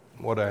 and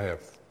what I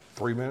have,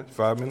 3 minutes,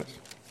 5 minutes,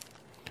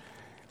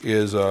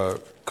 is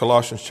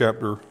Colossians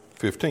chapter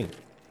 15.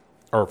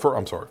 1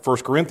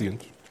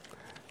 Corinthians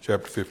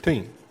chapter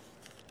 15.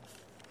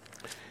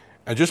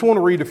 I just want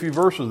to read a few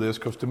verses of this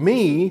because to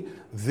me,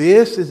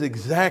 this is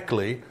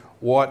exactly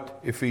what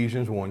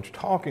Ephesians 1 is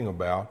talking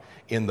about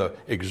in the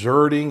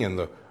exerting and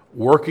the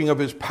working of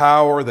his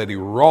power that he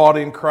wrought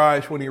in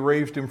Christ when he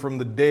raised him from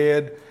the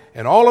dead,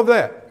 and all of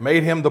that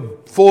made him the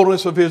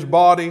fullness of his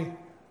body.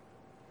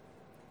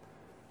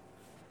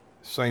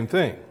 Same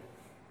thing.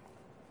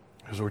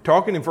 Because we're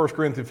talking in 1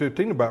 Corinthians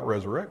 15 about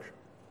resurrection.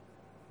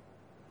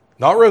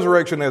 Not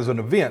resurrection as an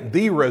event,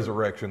 the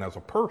resurrection as a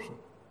person.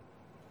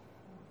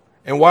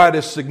 And why it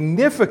is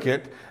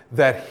significant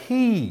that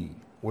he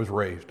was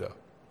raised up.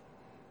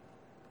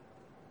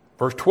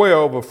 Verse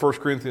 12 of 1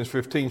 Corinthians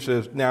 15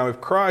 says, now if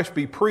Christ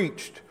be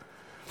preached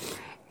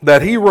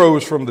that he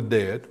rose from the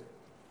dead,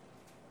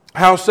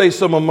 how say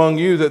some among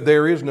you that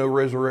there is no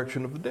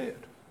resurrection of the dead?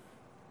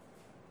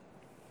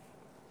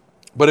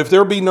 But if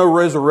there be no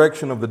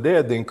resurrection of the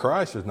dead, then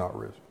Christ is not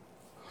risen.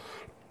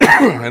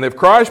 And if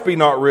Christ be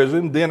not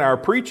risen, then our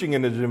preaching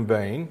is in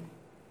vain,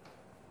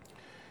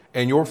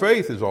 and your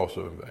faith is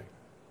also in vain.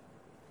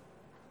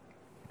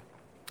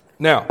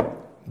 Now,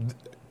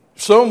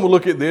 some will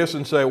look at this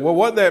and say, well,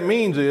 what that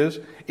means is,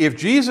 if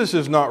Jesus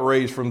is not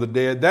raised from the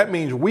dead, that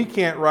means we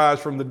can't rise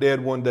from the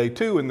dead one day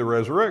too in the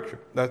resurrection.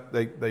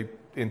 They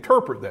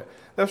interpret that.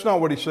 That's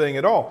not what he's saying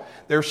at all.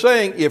 They're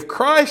saying if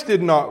Christ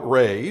did not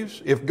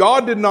raise, if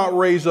God did not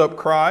raise up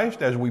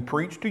Christ as we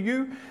preach to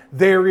you,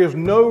 there is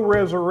no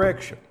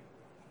resurrection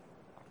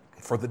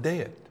for the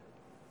dead.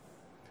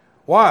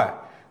 Why?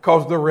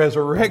 Because the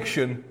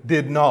resurrection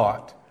did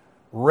not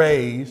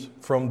raise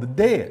from the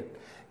dead.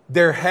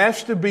 There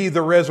has to be,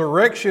 the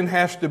resurrection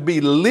has to be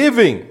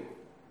living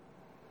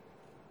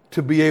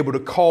to be able to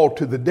call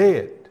to the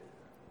dead.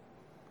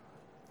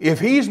 If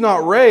he's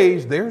not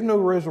raised, there's no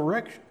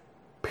resurrection.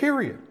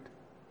 Period.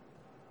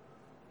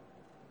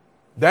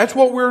 That's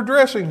what we're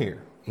addressing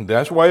here. And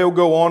that's why he'll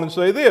go on and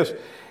say this.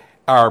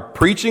 Our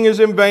preaching is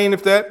in vain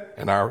if that,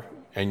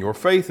 and your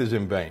faith is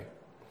in vain.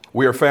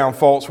 We are found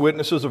false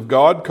witnesses of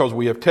God because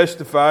we have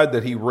testified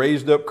that he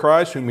raised up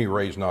Christ, whom he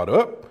raised not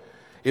up,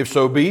 if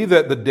so be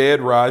that the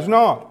dead rise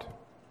not.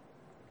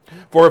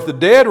 For if the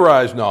dead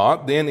rise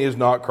not, then is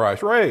not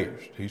Christ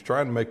raised. He's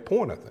trying to make a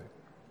point, I think.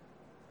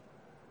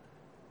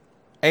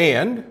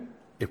 And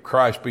if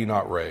Christ be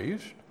not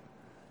raised,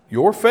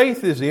 your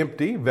faith is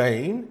empty,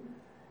 vain,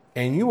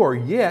 and you are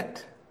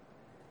yet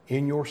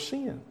in your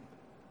sin.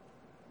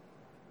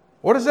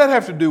 What does that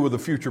have to do with the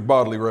future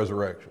bodily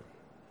resurrection?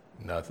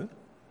 Nothing.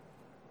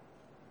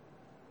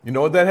 You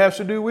know what that has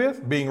to do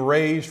with? Being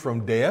raised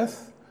from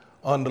death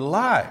unto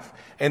life.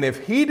 And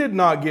if he did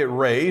not get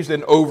raised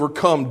and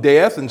overcome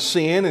death and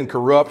sin and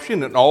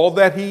corruption and all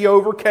that he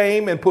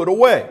overcame and put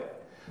away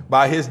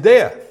by his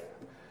death,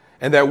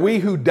 and that we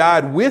who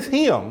died with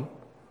him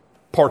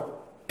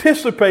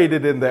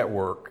participated in that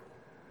work,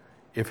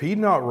 if he's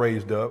not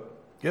raised up,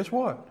 guess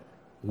what?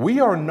 We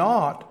are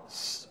not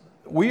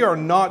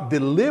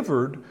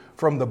delivered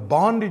from the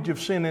bondage of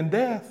sin and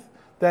death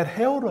that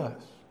held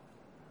us,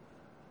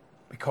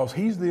 because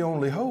he's the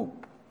only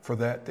hope for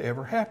that to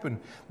ever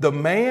happen.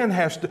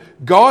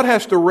 God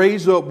has to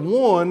raise up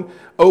one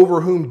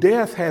over whom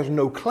death has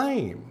no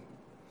claim,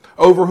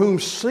 over whom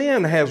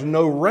sin has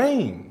no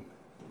reign.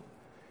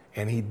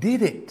 And he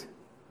did it.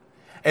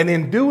 And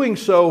in doing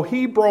so,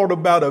 he brought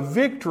about a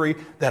victory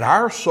that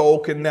our soul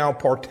can now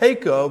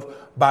partake of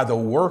by the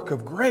work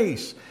of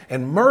grace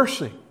and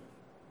mercy,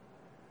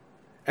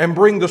 and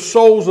bring the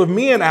souls of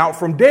men out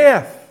from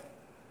death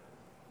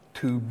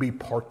to be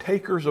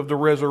partakers of the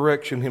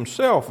resurrection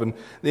himself. And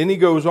then he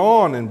goes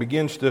on and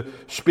begins to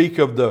speak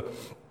of the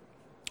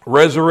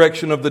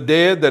resurrection of the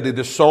dead, that it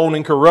is sown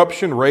in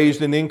corruption,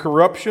 raised in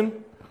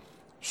incorruption.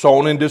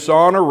 Sown in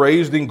dishonor,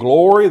 raised in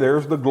glory.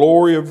 There's the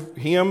glory of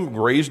him.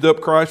 Raised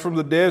up Christ from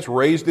the dead.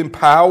 Raised in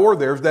power.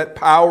 There's that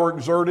power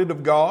exerted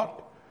of God.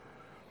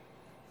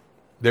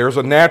 There's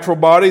a natural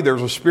body.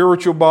 There's a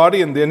spiritual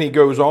body. And then he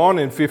goes on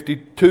in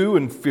 52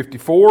 and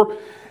 54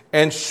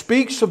 and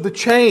speaks of the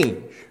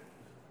change.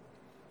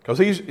 Because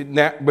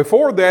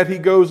before that he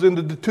goes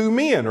into the two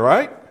men,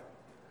 right?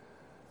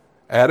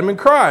 Adam and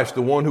Christ.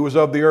 The one who was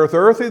of the earth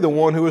earthy. The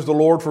one who is the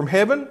Lord from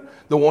heaven.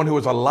 The one who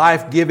is a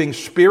life-giving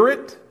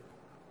spirit.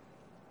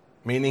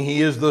 Meaning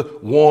he is the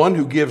one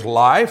who gives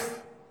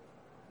life.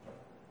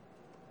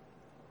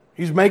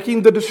 He's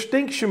making the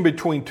distinction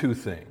between two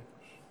things.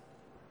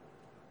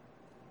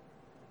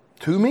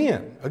 Two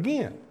men,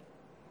 again.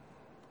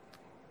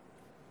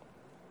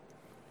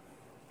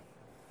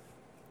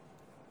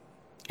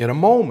 In a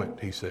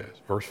moment, he says,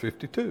 verse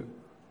 52,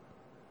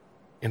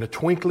 in a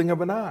twinkling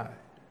of an eye,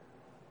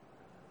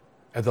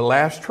 at the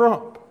last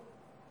trump.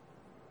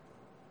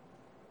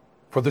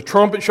 For the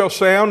trumpet shall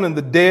sound, and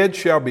the dead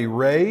shall be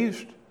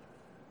raised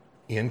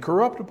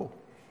incorruptible,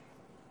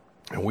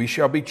 and we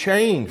shall be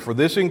changed. For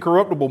this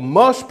incorruptible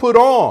must put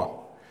on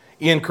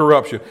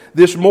incorruption.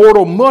 This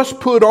mortal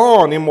must put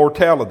on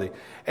immortality.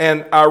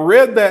 And I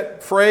read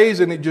that phrase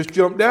and it just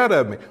jumped out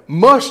of me.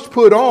 Must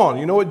put on.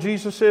 You know what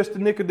Jesus says to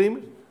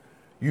Nicodemus?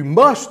 You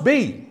must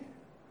be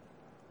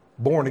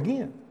born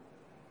again.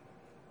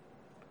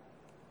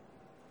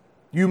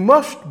 You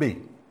must be.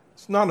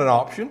 It's not an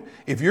option.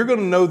 If you're going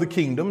to know the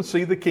kingdom,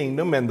 see the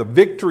kingdom and the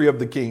victory of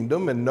the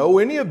kingdom and know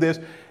any of this,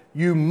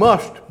 you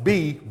must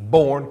be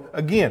born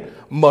again.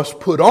 Must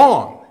put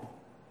on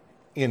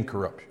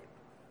incorruption.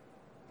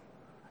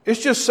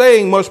 It's just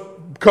saying must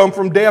come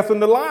from death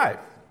into life.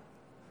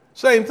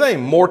 Same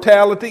thing.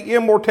 Mortality,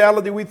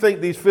 immortality. We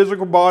think these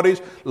physical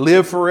bodies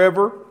live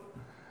forever.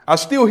 I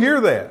still hear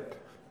that.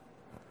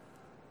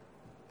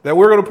 That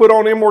we're going to put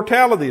on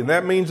immortality, and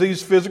that means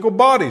these physical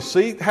bodies.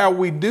 See how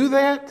we do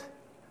that?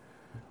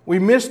 We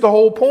miss the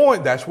whole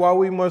point. That's why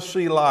we must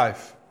see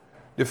life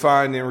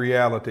defined in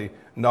reality,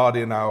 not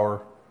in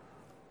our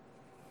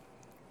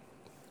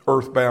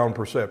earthbound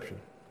perception.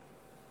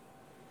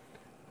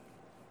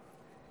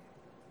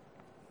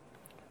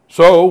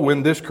 So,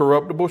 when this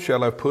corruptible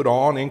shall have put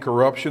on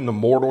incorruption, the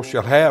mortal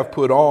shall have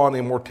put on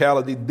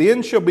immortality,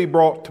 then shall be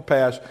brought to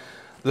pass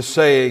the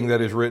saying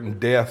that is written,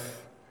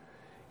 death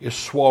is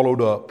swallowed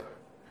up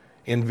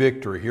in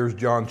victory. Here's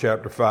John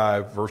chapter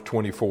 5, verse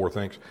 24,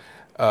 thanks.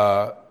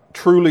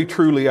 Truly,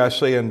 truly, I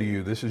say unto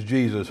you, this is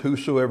Jesus,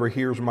 whosoever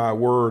hears my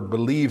word,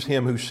 believes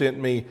him who sent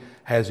me,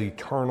 has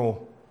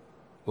eternal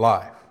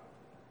life.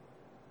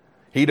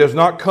 He does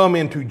not come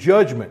into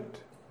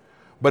judgment,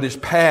 but is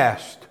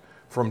passed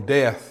from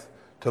death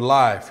to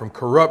life, from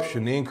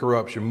corruption to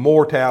incorruption,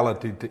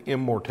 mortality to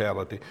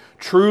immortality.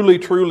 Truly,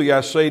 truly,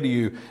 I say to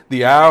you,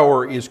 the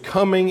hour is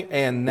coming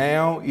and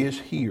now is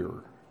here,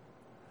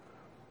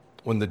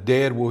 when the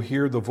dead will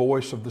hear the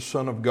voice of the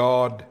Son of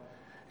God,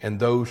 and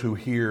those who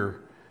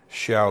hear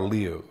shall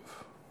live.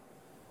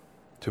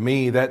 To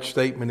me, that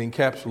statement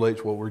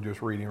encapsulates what we're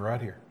just reading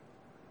right here.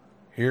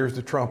 Here's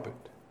the trumpet.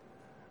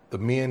 The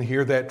men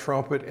hear that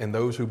trumpet, and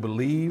those who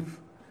believe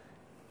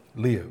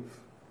live.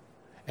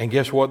 And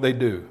guess what they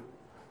do?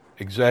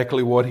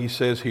 Exactly what he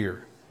says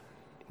here.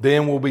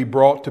 Then will be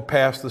brought to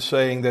pass the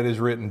saying that is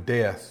written,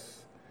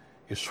 death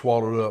is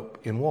swallowed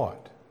up in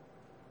what?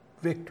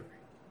 Victory.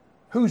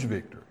 Whose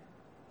victory?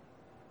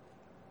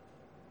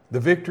 The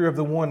victory of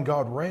the one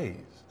God raised.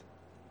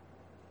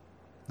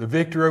 The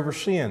victory over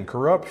sin,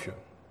 corruption.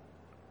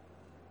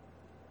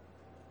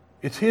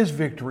 It's his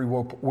victory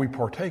we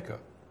partake of.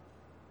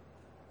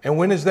 And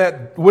when is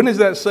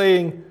that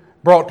saying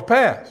brought to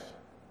pass?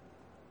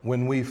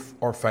 When we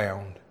are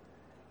found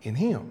in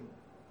him.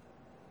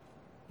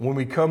 When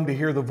we come to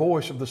hear the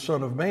voice of the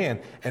Son of Man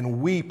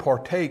and we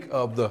partake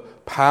of the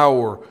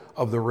power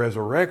of the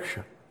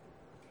resurrection.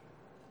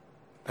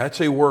 That's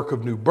a work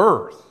of new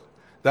birth.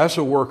 That's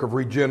a work of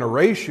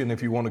regeneration,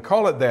 if you want to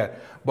call it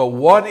that. But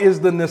what is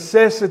the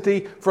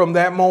necessity from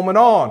that moment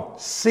on?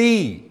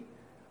 See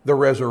the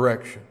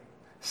resurrection.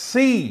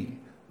 See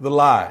the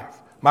life.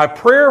 My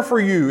prayer for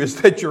you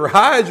is that your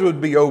eyes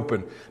would be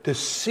open to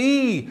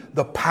see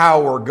the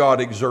power God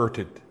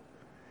exerted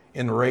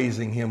in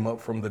raising him up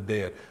from the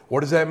dead. What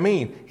does that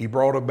mean? He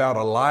brought about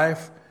a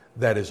life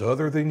that is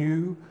other than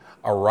you,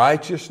 a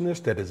righteousness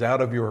that is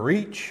out of your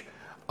reach,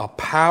 a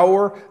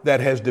power that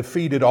has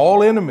defeated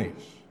all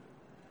enemies,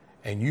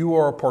 and you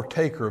are a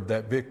partaker of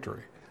that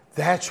victory.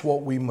 That's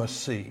what we must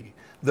see.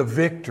 The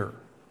victor,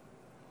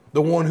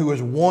 the one who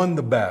has won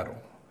the battle.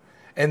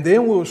 And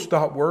then we'll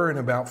stop worrying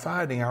about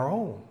fighting our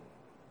own.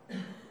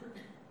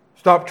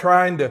 Stop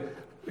trying to,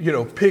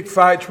 pick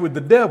fights with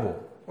the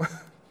devil,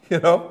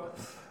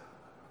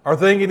 or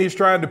thinking he's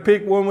trying to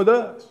pick one with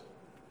us.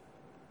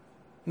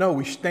 No,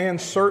 we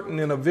stand certain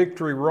in a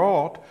victory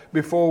wrought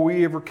before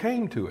we ever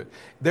came to it.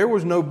 There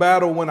was no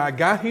battle when I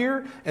got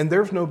here, and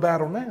there's no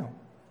battle now.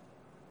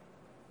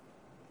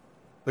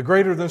 The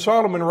greater than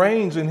Solomon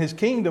reigns in his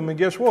kingdom, and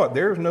guess what?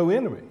 There's no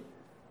enemy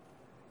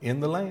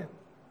in the land.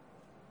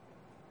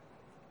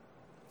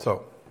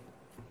 So,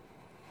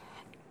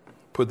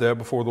 put that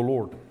before the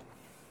Lord.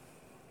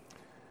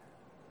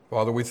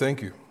 Father, we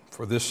thank you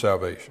for this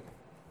salvation,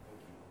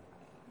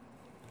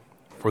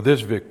 for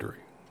this victory,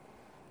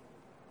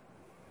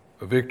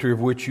 a victory of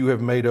which you have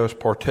made us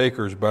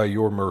partakers by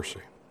your mercy.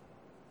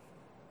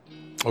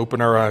 Open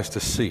our eyes to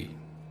see,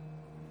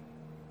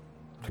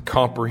 to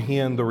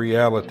comprehend the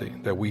reality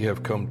that we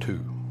have come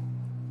to.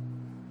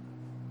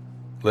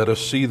 Let us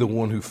see the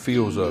one who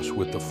fills us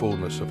with the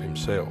fullness of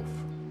himself.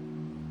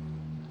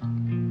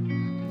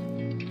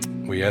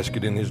 We ask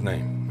it in his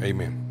name.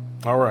 Amen.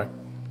 All right.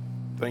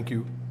 Thank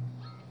you.